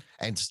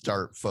and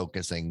start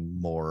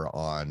focusing more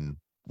on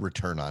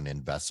return on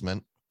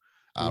investment.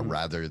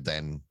 Rather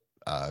than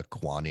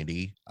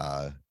quantity.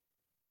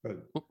 But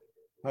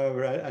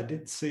however, I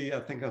did see,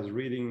 I think I was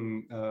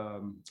reading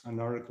an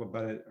article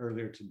about it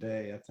earlier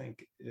today. I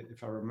think,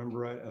 if I remember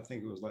right, I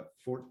think it was like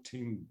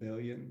 14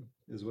 billion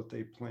is what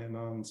they plan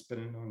on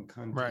spending on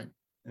content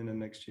in the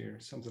next year,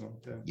 something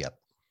like that. Yep.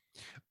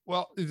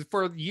 Well,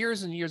 for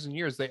years and years and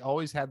years, they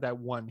always had that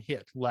one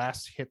hit.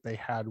 Last hit they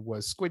had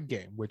was Squid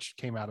Game, which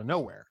came out of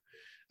nowhere.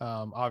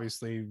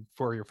 Obviously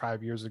 4 or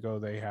 5 years ago,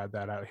 they had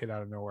that hit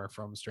out of nowhere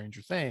from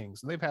Stranger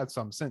Things, and they've had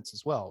some since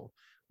as well,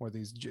 where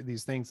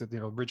these things that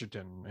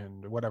Bridgerton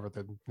and whatever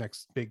the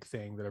next big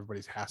thing that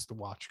everybody has to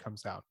watch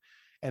comes out,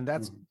 and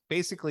that's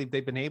basically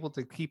they've been able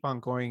to keep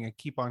on going and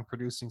keep on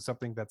producing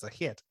something that's a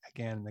hit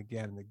again and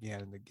again and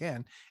again and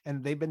again,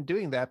 and they've been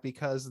doing that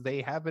because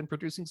they have been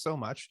producing so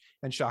much,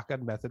 and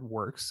shotgun method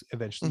works.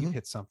 Eventually, you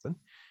hit something.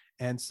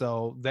 And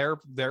so they're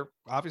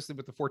obviously,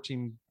 with the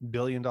 $14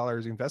 billion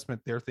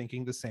investment, they're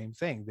thinking the same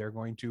thing. They're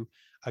going to,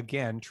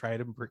 again, try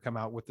to come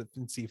out with it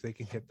and see if they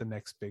can hit the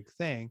next big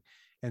thing.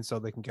 And so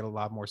they can get a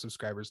lot more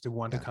subscribers to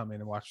want to come in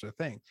and watch the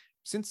thing.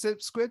 Since the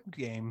Squid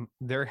Game,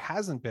 there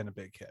hasn't been a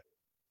big hit,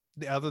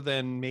 other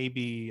than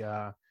maybe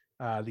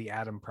the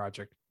Adam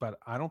Project. But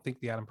I don't think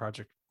the Adam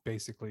Project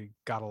basically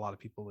got a lot of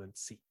people in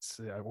seats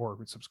or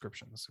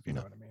subscriptions, if you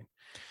know what I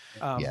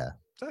mean.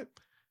 So,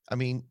 I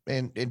mean,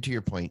 and to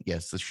your point,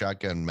 yes, the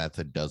shotgun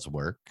method does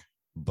work,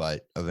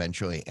 but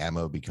eventually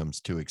ammo becomes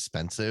too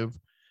expensive.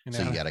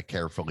 So you got to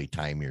carefully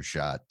time your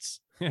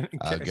shots.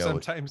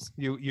 Sometimes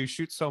you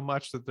shoot so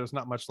much that there's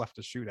not much left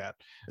to shoot at.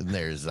 And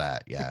there's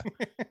that. Yeah.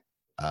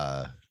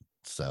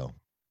 So,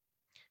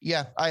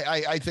 yeah,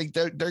 I think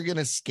they're going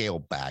to scale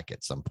back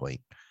at some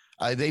point.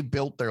 They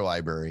built their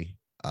library.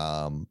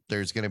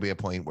 There's going to be a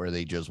point where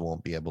they just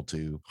won't be able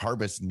to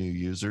harvest new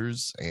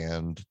users,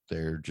 and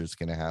they're just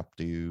going to have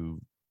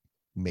to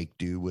make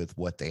do with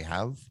what they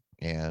have.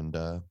 And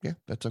yeah,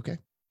 that's okay.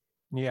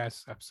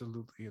 Yes,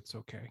 absolutely. It's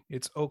okay.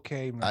 It's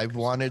okay. I've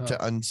wanted to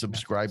Netflix.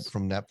 unsubscribe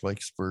from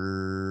Netflix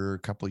for a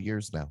couple of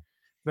years now.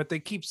 But they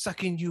keep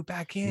sucking you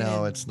back in.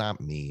 No, it's not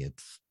me.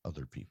 It's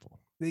other people.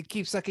 They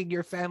keep sucking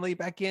your family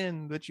back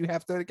in that you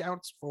have the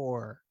accounts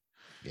for.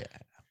 Yeah.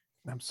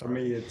 I'm For sorry.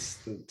 me, it's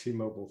the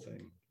T-Mobile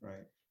thing,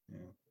 right? Yeah.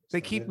 They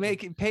So keep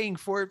that- paying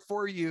for it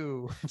for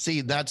you.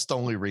 See, that's the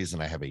only reason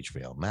I have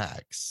HBO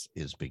Max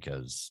is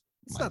because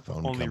It's my not the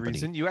phone only company.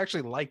 reason. You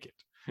actually like it.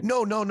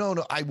 No.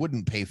 I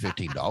wouldn't pay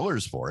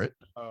 $15 for it.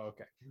 Oh,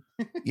 okay.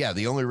 Yeah,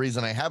 the only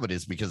reason I have it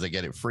is because I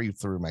get it free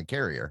through my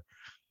carrier.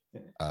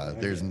 I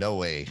There's get no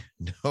way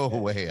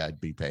I'd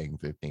be paying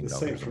the $15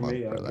 same a for month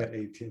me. for I've that.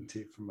 got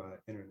AT&T for my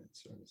internet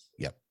service.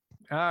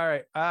 All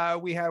right.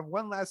 We have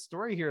one last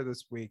story here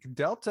this week.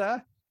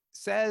 Delta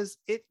says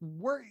it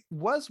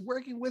was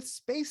working with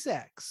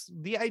SpaceX.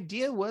 The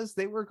idea was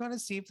they were going to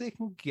see if they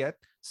can get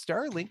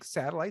Starlink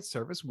satellite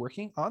service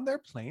working on their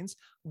planes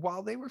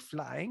while they were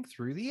flying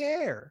through the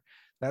air.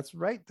 That's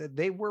right, that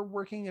they were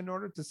working in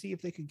order to see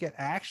if they could get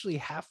actually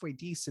halfway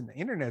decent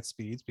internet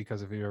speeds,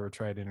 because if you ever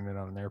tried internet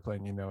on an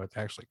airplane, you know it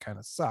actually kind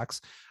of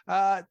sucks,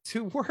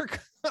 to work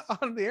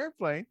on the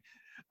airplane.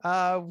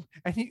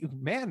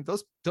 Man,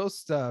 those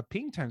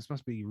ping times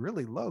must be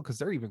really low because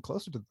they're even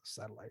closer to the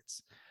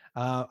satellites.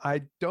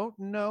 I don't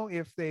know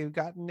if they've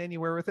gotten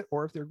anywhere with it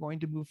or if they're going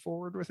to move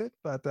forward with it,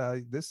 but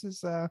this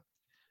is a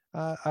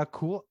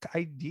cool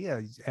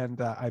idea.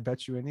 And I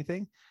bet you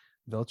anything,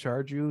 they'll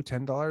charge you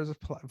 $10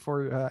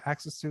 for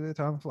access to it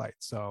on the flight.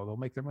 So they'll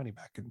make their money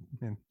back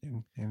in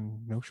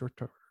no short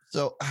term.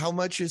 So how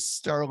much is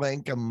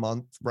Starlink a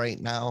month right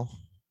now?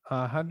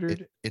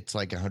 120, It's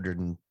like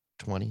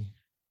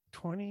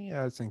 120.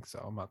 I think so,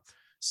 a month.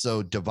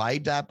 So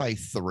divide that by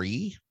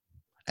 3,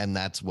 and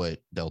that's what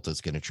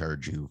Delta's going to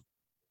charge you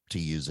to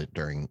use it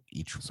during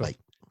each So flight.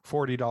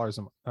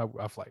 $40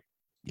 a flight.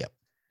 Yep.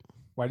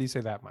 Why do you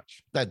say that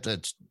much?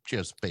 That's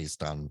just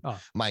based on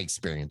my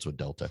experience with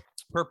Delta.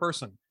 Per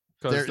person?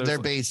 They're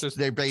based out of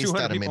 200 people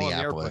on the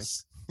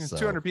Minneapolis. There's So,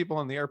 200 people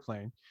on the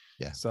airplane.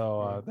 Yeah.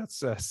 So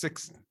that's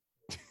 6.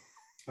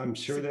 I'm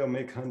sure they'll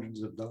make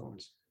hundreds of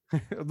dollars.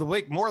 The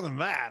lake more than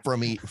that.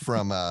 from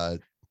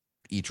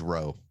each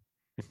row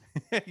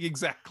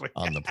Exactly.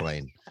 on the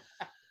plane.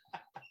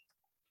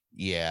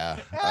 Yeah.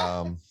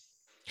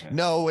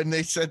 No, when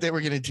they said they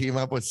were going to team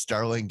up with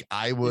Starlink,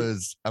 I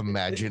was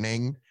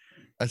imagining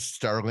a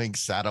Starlink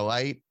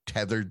satellite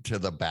tethered to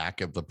the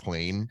back of the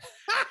plane,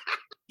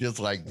 just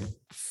like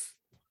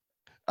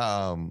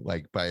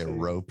by a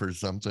rope or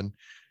something.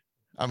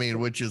 I mean,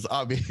 which is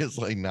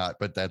obviously not,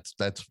 but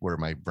that's where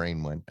my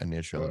brain went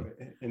initially.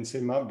 And see,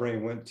 my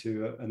brain went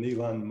to an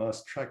Elon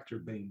Musk tractor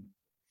beam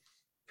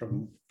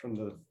from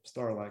the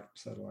Starlink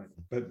satellite.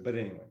 But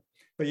anyway,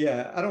 but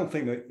yeah, I don't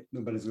think that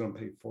nobody's going to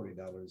pay $40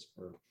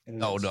 for.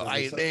 No,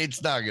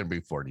 it's not going to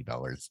be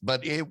 $40,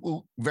 but it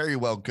will very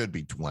well could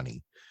be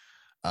 20.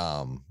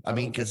 I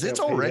mean, because it's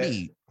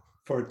already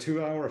for a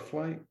 2-hour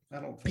flight. I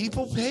don't think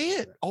people pay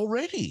it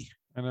already.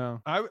 I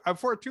know. I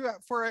for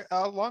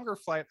a longer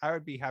flight, I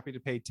would be happy to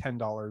pay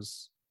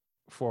 $10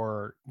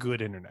 for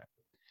good internet.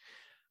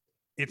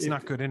 It's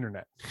not good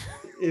internet.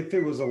 If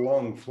it was a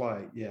long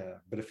flight, yeah.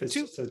 But if it's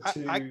just a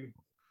 2,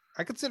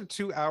 I consider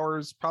 2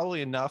 hours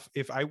probably enough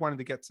if I wanted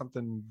to get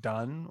something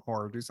done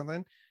or do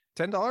something.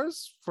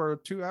 $10 for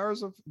 2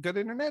 hours of good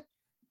internet,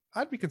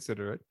 I'd be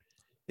considerate.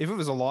 If it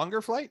was a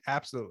longer flight,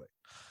 absolutely.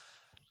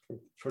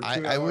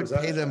 I would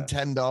pay them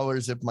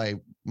 $10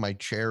 if my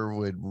chair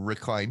would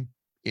recline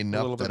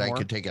enough that I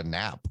could take a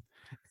nap.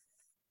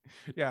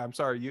 Yeah, I'm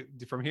sorry. You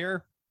from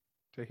here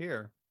to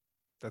here,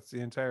 that's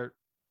the entire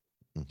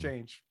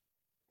change.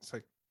 It's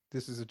like,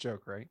 this is a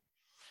joke, right?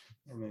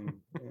 I mean,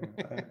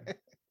 yeah,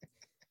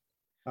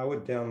 I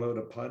would download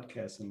a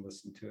podcast and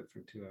listen to it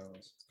for 2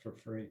 hours for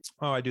free.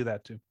 Oh, I do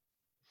that too.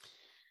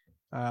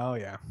 Oh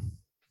yeah.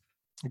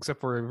 Except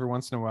for every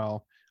once in a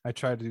while, I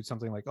try to do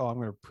something like, I'm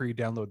going to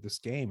pre-download this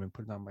game and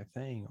put it on my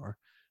thing, or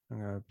I'm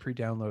going to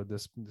pre-download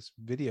this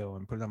video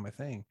and put it on my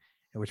thing.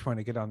 At which point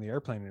I get on the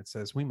airplane and it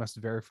says, "We must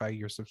verify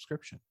your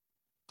subscription.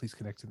 Please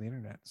connect to the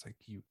internet." It's like,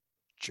 you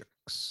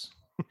jerks.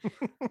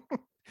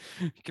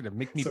 You're gonna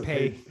make me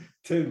pay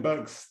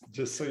 $10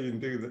 just so you can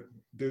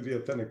do the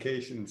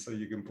authentication so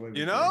you can play.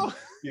 You know,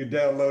 you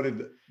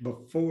downloaded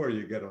before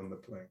you get on the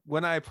plane.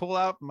 When I pull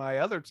out my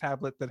other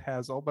tablet that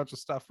has a whole bunch of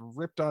stuff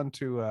ripped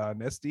onto an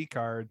SD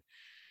card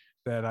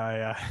that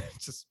I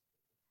just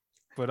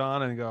put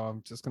on and go,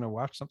 I'm just gonna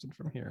watch something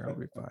from here. I'll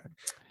be fine.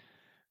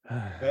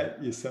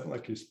 That you sound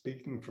like you're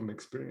speaking from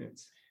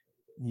experience.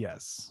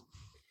 Yes.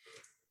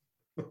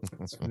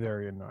 It's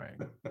very annoying.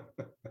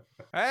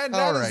 And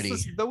that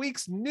is the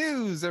week's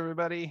news,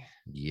 everybody.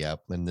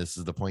 Yep. And this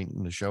is the point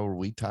in the show where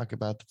we talk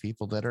about the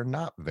people that are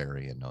not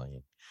very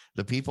annoying,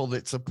 the people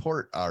that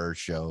support our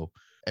show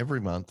every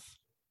month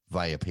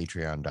via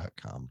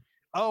patreon.com.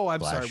 Oh, I'm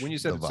sorry. Slash When you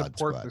said the VOD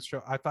support Squad. the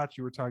show, I thought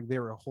you were talking. They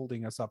were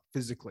holding us up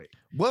physically.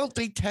 Well,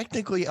 they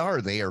technically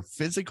are. They are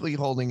physically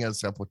holding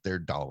us up with their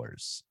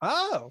dollars.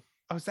 Oh,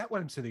 is that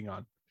what I'm sitting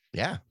on?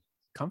 Yeah,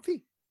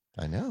 Comfy.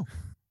 I know.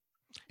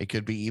 It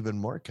could be even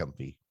more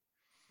comfy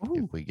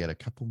Ooh. if we get a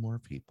couple more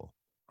people.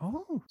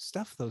 Oh,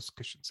 stuff those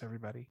cushions,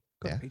 everybody.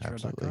 Go Yeah, to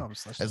patreon.com.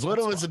 As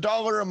little as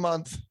 $1 a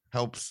month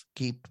helps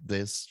keep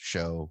this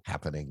show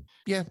happening.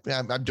 Yeah,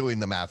 I'm doing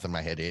the math in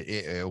my head.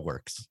 It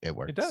works. It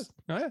works. It does.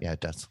 Oh, yeah. Yeah,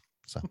 it does.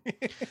 So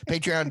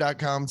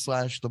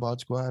patreon.com/the VOD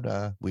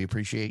Squad. We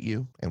appreciate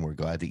you, and we're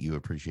glad that you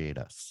appreciate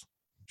us.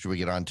 Should we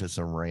get on to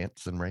some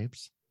rants and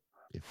raves?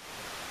 Yeah.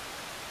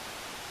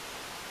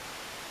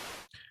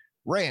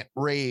 Rant,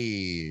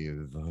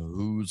 rave.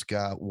 Who's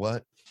got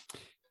what?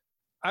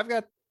 I've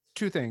got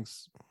two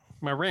things.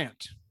 My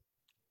rant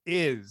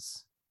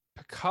is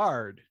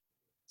Picard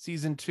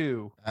season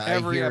 2. I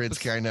hear it's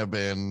kind of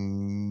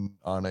been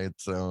on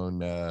its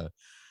own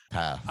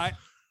path.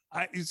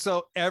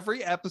 So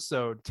every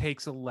episode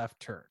takes a left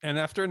turn, and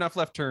after enough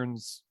left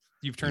turns,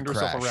 you've turned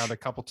yourself around a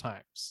couple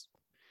times,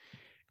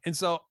 and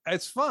so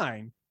it's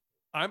fine.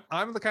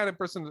 I'm the kind of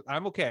person that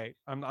I'm okay.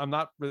 I'm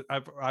not.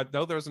 I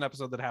know there's an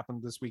episode that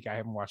happened this week. I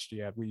haven't watched it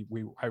yet.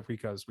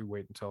 Because we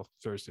wait until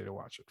Thursday to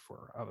watch it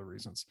for other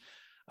reasons.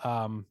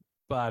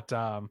 But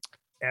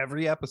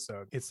every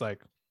episode, it's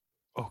like,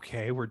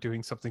 okay, we're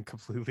doing something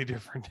completely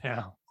different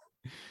now.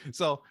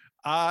 So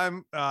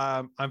I'm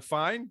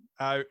fine.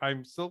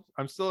 I'm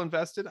still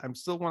invested. I'm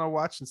still want to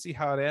watch and see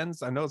how it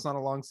ends. I know it's not a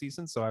long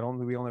season, so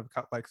we only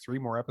have like 3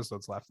 more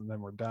episodes left, and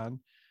then we're done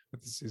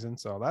with the season.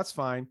 So that's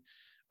fine.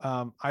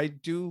 I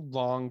do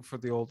long for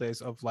the old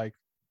days of like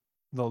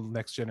the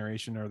Next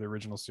Generation or the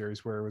original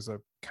series, where it was a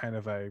kind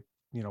of a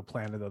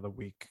Planet of the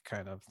Week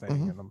kind of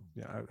thing,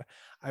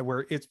 and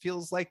where it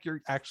feels like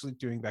you're actually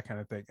doing that kind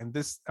of thing. And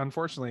this,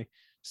 unfortunately,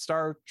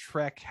 Star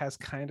Trek has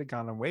kind of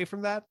gone away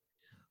from that.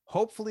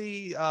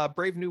 Hopefully,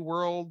 Brave New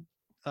World,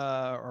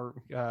 or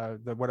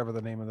whatever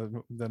the name of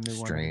the new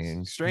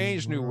one,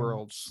 Strange New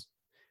Worlds,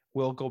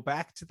 will go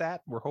back to that.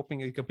 We're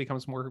hoping it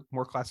becomes more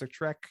classic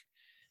Trek.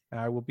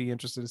 I will be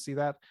interested to see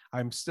that.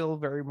 I'm still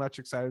very much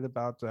excited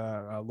about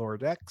Lower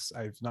Decks.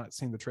 I've not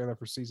seen the trailer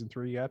for season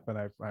 3 yet,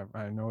 but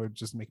I know it'd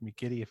just make me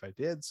giddy if I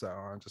did. So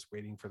I'm just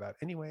waiting for that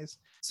anyways.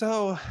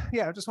 So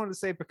yeah, I just wanted to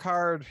say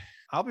Picard,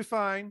 I'll be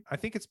fine. I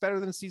think it's better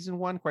than season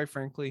 1, quite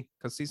frankly,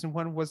 because season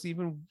 1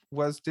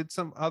 did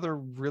some other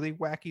really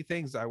wacky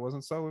things I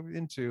wasn't so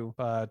into.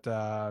 But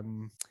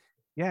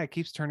yeah, it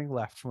keeps turning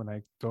left when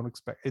I don't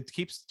expect it.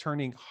 Keeps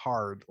turning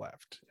hard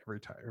left every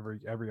time,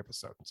 every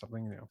episode,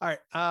 something new. All right.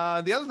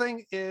 The other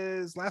thing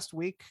is, last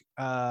week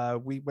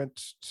we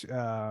went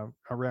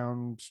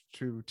around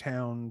to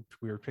town.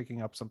 We were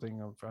picking up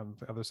something from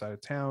the other side of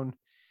town,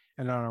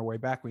 and on our way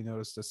back, we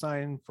noticed a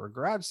sign for a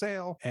garage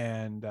sale,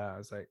 and I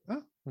was like,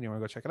 "Oh, you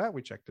want to go check it out?"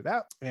 We checked it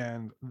out,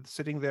 and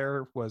sitting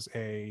there was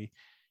a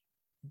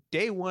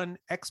day one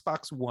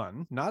Xbox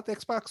One, not the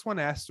Xbox One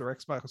S or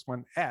Xbox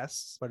One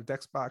S, but it's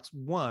Xbox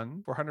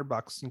One for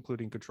 $100,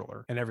 including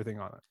controller and everything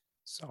on it.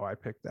 So I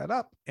picked that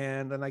up,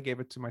 and then I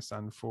gave it to my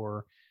son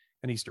for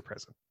an Easter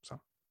present.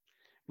 So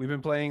we've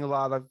been playing a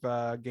lot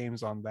of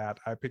games on that.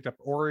 I picked up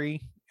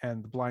Ori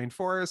and the Blind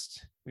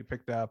Forest. We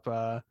picked up.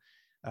 I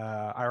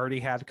already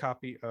had a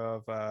copy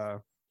of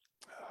the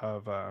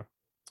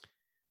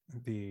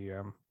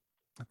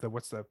there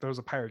was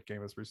a pirate game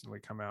that's recently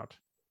come out.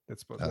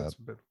 That's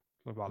a bit.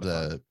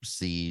 The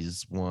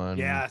Seas one.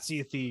 Yeah, Sea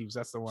of Thieves.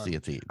 That's the one. Sea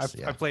of Thieves.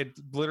 I played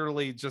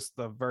literally just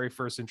the very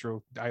first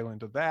intro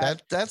island of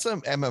that. That's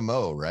an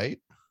MMO, right?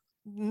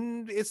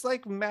 It's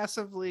like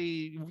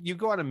massively. You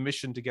go on a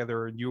mission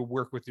together and you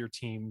work with your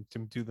team to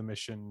do the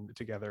mission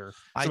together.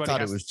 I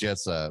thought it was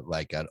just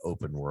like an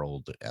open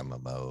world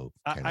MMO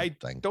kind of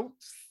thing. Don't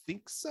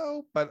think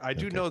so, but I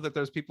do know that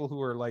there's people who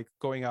are like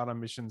going out on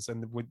missions,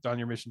 and on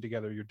your mission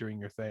together, you're doing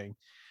your thing.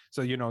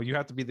 So, you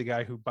have to be the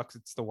guy who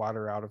buckets the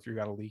water out if you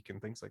got a leak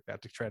and things like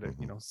that to try to,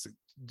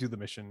 do the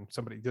mission.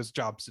 There's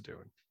jobs to do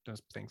and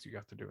there's things you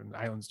have to do and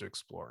islands to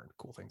explore and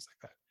cool things like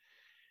that.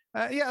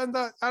 And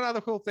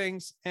other cool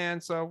things.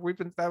 And so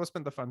that was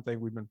been the fun thing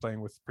we've been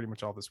playing with pretty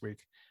much all this week.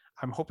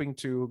 I'm hoping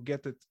to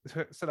get it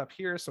set up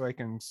here so I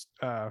can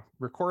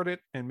record it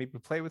and maybe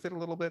play with it a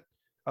little bit.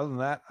 Other than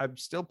that, I'm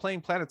still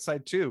playing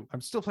PlanetSide 2. I'm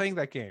still playing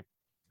that game.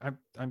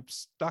 I'm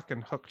stuck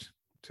and hooked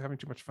to having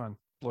too much fun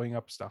blowing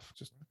up stuff.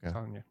 Just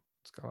telling you,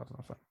 it's got a lot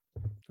of fun.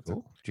 That's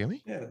cool.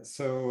 Jimmy? Yeah.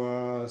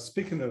 So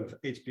speaking of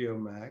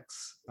HBO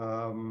Max,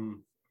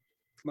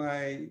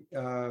 my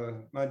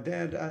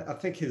dad, I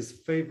think his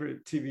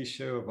favorite TV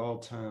show of all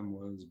time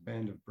was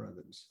Band of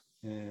Brothers,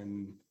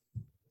 and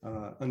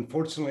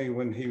unfortunately,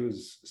 when he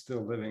was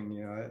still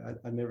living,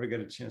 I never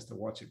got a chance to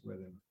watch it with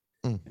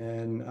him.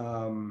 And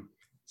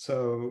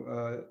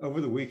so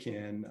over the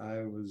weekend,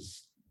 I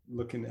was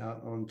looking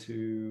out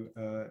onto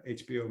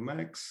HBO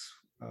Max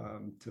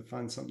to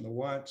find something to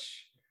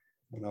watch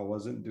when I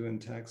wasn't doing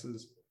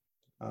taxes,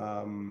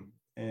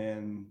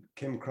 and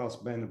came across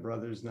Band of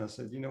Brothers, and I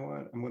said, you know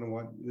what, I'm going to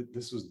watch.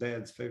 This was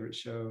Dad's favorite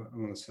show.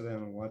 I'm going to sit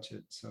down and watch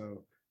it.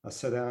 So I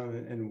sat down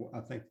and I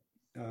think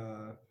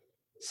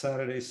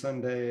Saturday,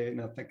 Sunday, and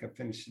I think I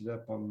finished it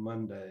up on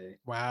Monday.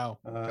 Wow,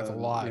 that's a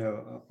lot. You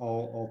know,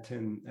 all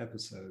 10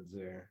 episodes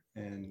there,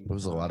 and It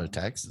was a lot of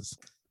taxes.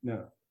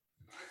 No,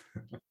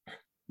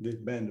 the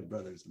Band of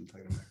Brothers I'm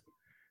talking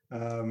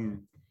about.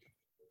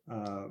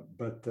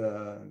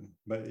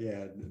 But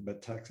yeah,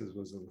 but Texas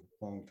was a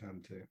long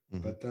time too.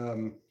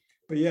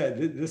 But yeah,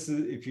 this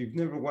is, if you've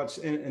never watched,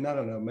 and I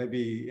don't know,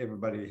 maybe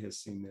everybody has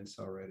seen this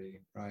already,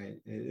 right?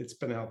 It's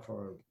been out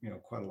for, you know,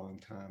 quite a long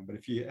time. But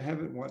if you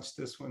haven't watched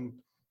this one,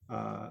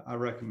 I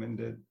recommend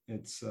it.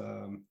 It's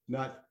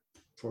not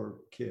for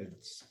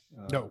kids,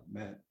 No.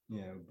 Matt,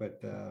 you know,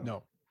 but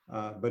No.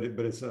 but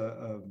it's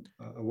a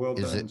well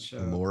done Is it show.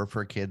 more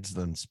for kids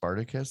than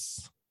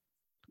Spartacus?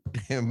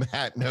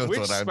 Matt knows Which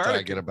what I'm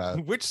talking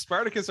about. Which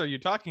Spartacus are you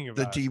talking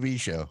The about? TV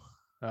show.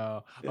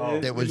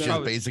 It That was you just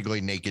know, basically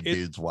naked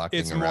dudes walking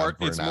It's around more.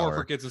 for It's an more hour.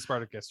 for kids than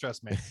Spartacus.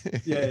 Trust me.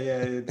 yeah,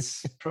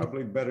 it's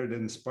probably better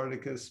than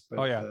Spartacus. But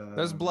Oh yeah,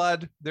 there's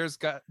blood. There's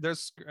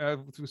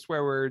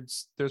swear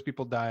words. There's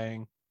people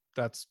dying.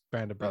 That's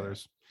Band of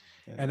Brothers.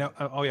 yeah. And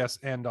oh yes,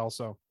 and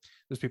also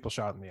there's people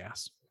shot in the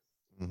ass.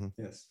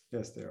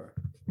 Yes, they are.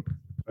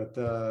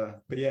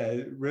 But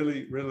yeah,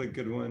 really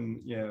good one.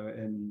 You know,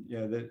 and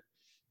yeah, that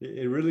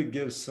it really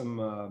gives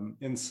some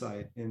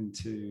insight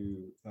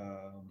into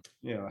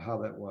you know, how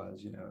that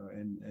was, you know,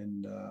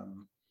 and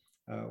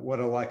what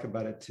I like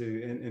about it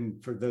too.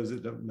 And for those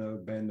that don't know,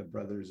 Band of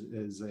Brothers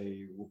is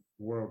a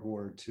World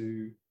War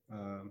II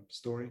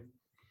story,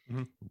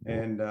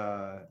 and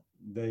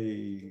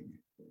they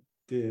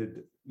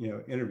did, you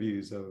know,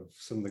 interviews of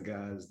some of the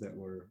guys that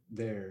were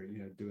there, you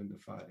know, doing the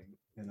fighting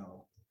and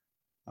all.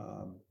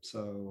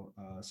 So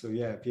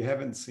yeah, if you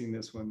haven't seen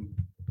this one,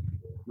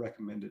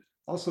 recommend it.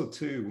 Also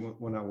too,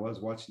 when I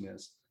was watching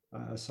this,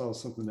 I saw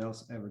something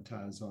else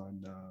advertised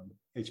on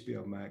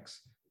HBO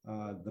Max.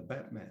 The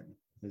Batman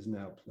is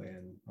now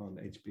playing on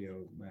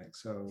HBO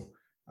Max. So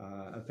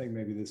I think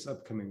maybe this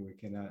upcoming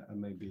weekend, I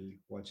may be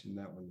watching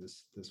that one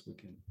this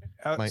weekend.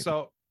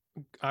 So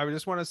I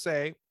just want to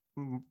say,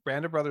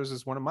 Band of Brothers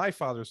is one of my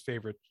father's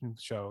favorite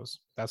shows.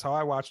 That's how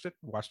I watched it.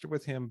 Watched it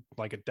with him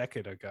like a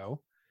decade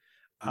ago.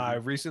 I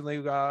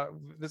recently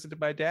visited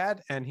my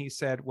dad, and he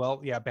said,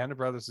 well, yeah, Band of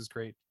Brothers is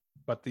great.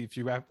 But if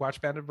you watch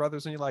Band of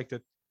Brothers and you liked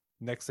it,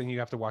 next thing you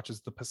have to watch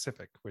is The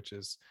Pacific, which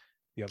is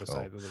the other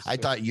side of this. I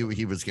thought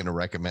he was going to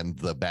recommend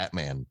The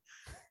Batman.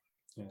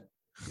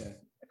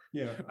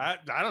 Yeah. I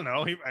don't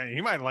know.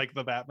 He might like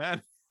The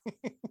Batman.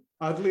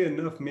 Oddly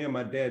enough, me and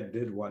my dad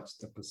did watch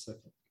The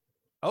Pacific.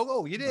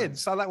 Oh, you did?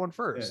 Saw that one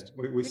first.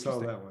 Yeah, we saw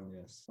that one,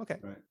 yes. Okay.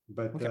 Right.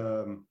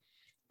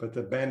 But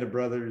the Band of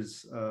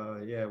Brothers,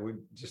 yeah, we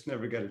just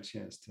never got a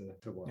chance to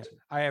watch it.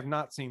 I have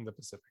not seen The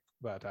Pacific,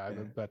 but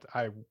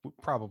I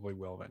probably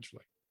will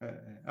eventually.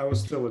 I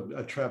was still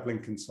a traveling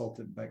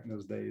consultant back in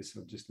those days,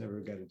 so just never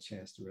got a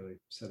chance to really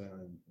sit down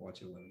and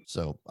watch it.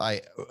 So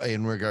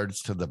in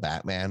regards to the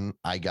Batman,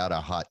 I got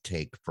a hot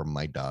take from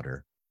my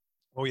daughter.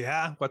 Oh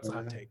yeah, what's the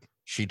hot take?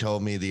 She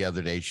told me the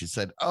other day. She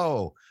said,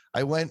 "Oh,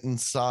 I went and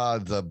saw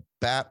the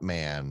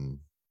Batman,"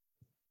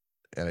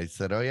 and I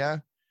said, "Oh yeah,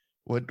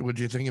 what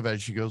do you think about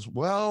it?" She goes,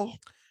 "Well,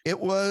 it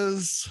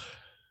was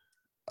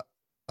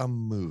a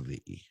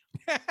movie."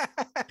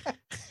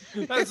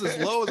 That's as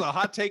low as a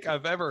hot take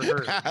I've ever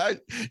heard.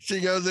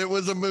 She goes, "It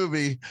was a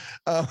movie."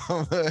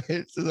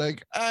 It's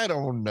like, I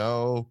don't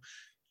know.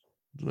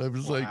 I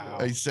was like,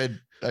 I said,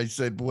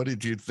 "What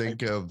did you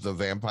think of the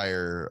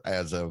vampire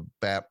as a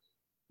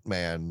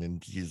Batman?"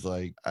 And she's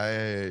like,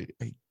 I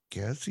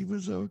guess he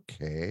was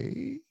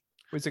okay.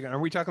 Wait a second. Are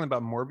we talking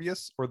about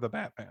Morbius or the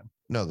Batman?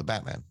 No, the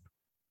Batman.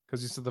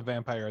 Because you said the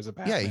vampire as a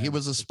Batman. Yeah, he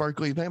was a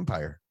sparkly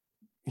vampire.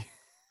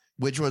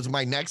 Which was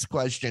my next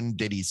question.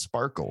 Did he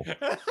sparkle?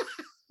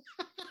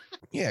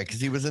 Yeah,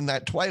 because he was in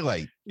that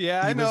Twilight.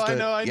 Yeah, I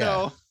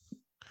know.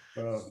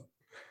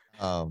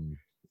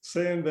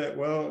 Saying that,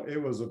 well,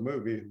 it was a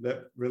movie,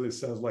 that really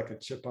sounds like a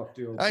chip off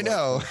the old block. I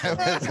know.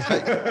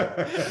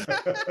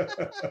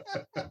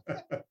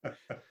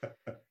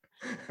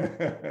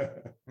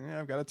 Yeah,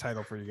 I've got a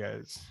title for you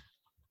guys.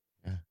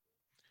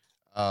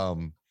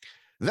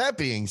 That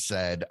being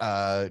said,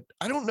 I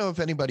don't know if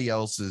anybody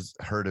else has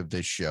heard of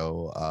this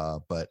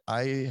show, but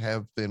I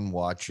have been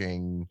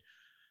watching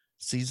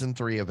season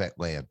 3 of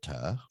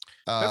Atlanta.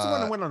 That's the one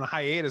that went on a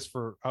hiatus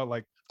for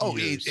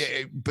years.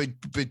 But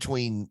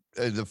between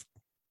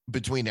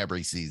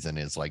every season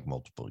is like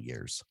multiple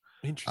years.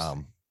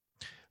 Interesting.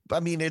 I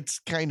mean, it's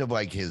kind of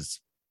like his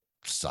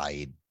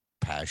side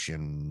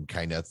passion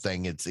kind of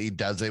thing. He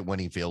does it when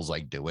he feels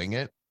like doing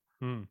it.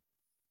 And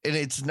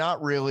there's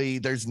not really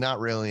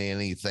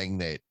anything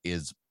that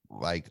is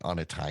like on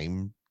a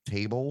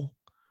timetable.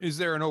 Is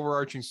there an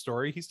overarching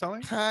story he's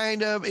telling?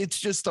 Kind of. It's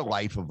just the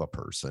life of a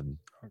person.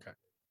 Okay.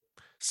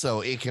 So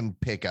it can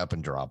pick up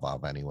and drop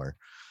off anywhere.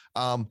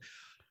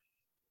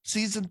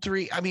 Season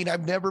 3, I mean,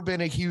 I've never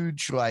been a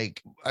huge,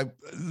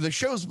 the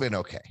show's been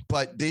okay,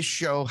 but this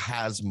show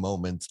has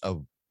moments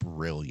of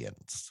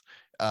brilliance.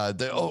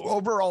 The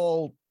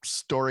overall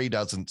story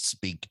doesn't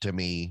speak to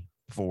me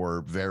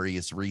for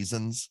various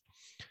reasons.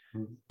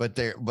 Mhm. But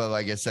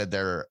like I said,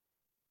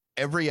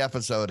 every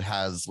episode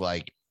has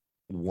like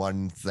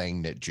one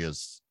thing that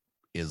just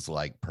is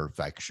like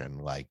perfection.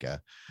 Like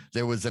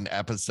there was an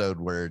episode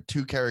where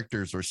two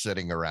characters were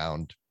sitting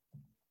around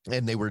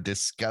and they were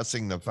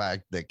discussing the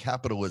fact that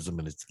capitalism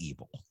is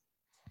evil.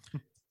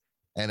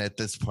 And at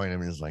this point,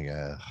 I'm just like,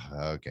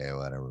 okay,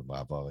 whatever,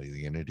 blah, blah,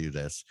 you're going to do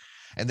this.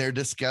 And they're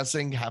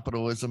discussing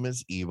capitalism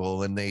is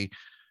evil. And they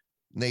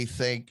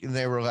think, and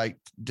they were like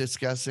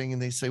discussing,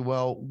 and they say,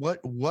 well,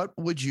 what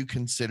would you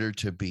consider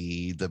to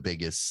be the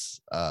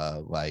biggest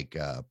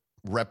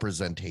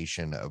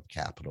representation of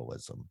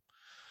capitalism?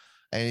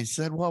 And he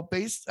said, well,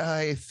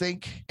 I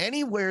think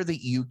anywhere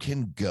that you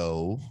can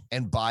go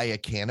and buy a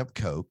can of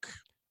Coke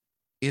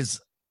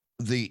is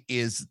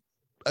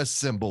a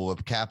symbol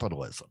of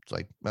capitalism. It's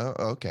like, oh,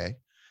 okay.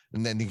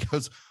 And then he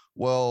goes,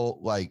 well,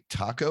 like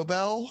Taco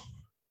Bell?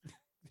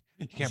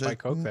 You can't buy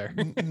Coke there.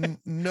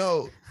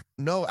 No,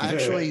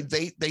 actually,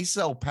 they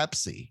sell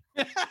Pepsi.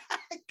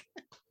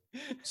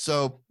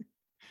 So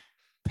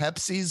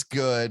Pepsi's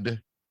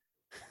good,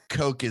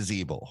 Coke is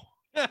evil.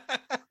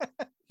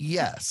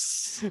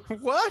 Yes.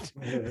 What?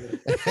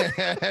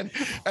 and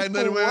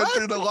then we went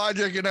through the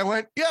logic, and I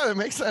went, yeah, it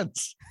makes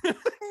sense.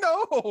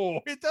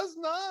 No, it does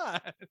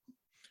not.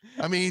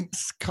 I mean,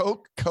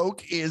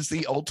 Coke is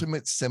the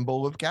ultimate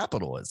symbol of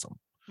capitalism.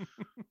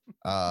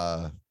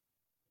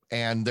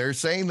 And they're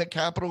saying that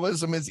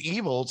capitalism is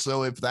evil.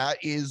 So if that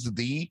is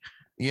the,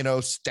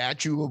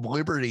 Statue of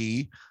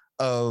Liberty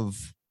of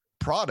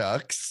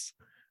products,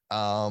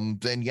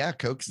 then yeah,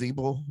 Coke's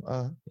evil.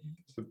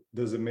 So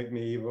does it make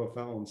me evil if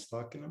I own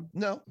stock in them?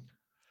 No.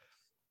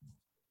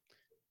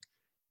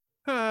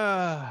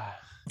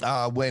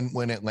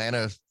 When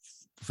Atlanta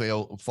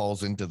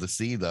falls into the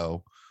sea,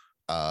 though,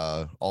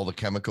 all the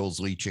chemicals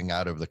leaching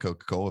out of the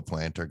Coca-Cola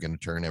plant are going to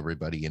turn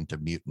everybody into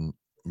mutant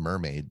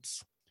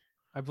mermaids.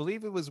 I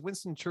believe it was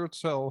Winston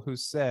Churchill who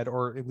said,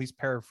 or at least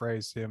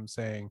paraphrased him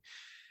saying,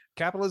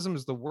 capitalism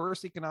is the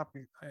worst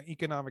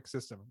economic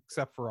system,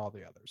 except for all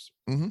the others.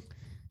 Mm-hmm.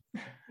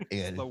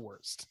 It's the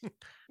worst.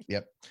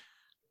 Yep.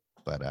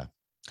 But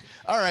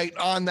all right,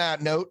 on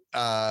that note,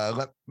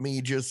 let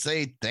me just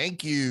say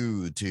thank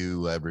you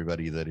to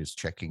everybody that is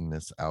checking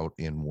this out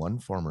in one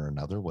form or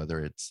another,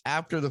 whether it's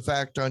after the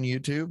fact on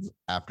YouTube,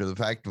 after the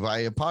fact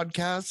via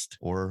podcast,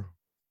 or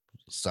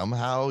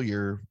somehow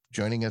you're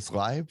joining us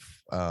live.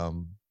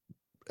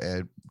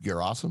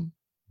 You're awesome.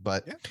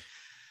 But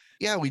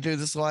yeah, we do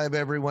this live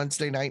every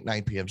Wednesday night,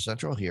 9 p.m.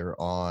 Central, here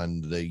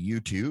on the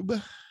YouTube.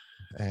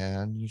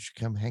 And you should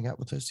come hang out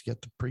with us.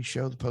 Get the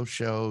pre-show, the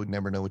post-show.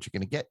 Never know what you're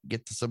going to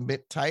get to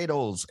submit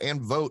titles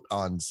and vote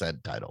on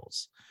said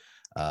titles.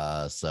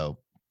 So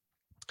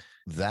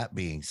that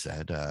being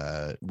said,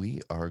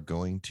 we are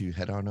going to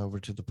head on over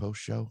to the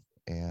post-show.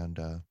 And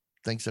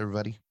thanks,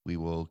 everybody. We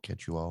will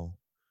catch you all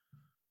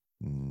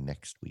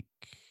next week.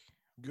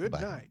 Good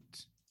Bye.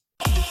 night.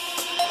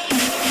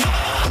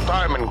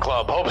 Diamond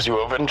Club hopes you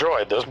have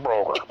enjoyed this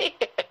program.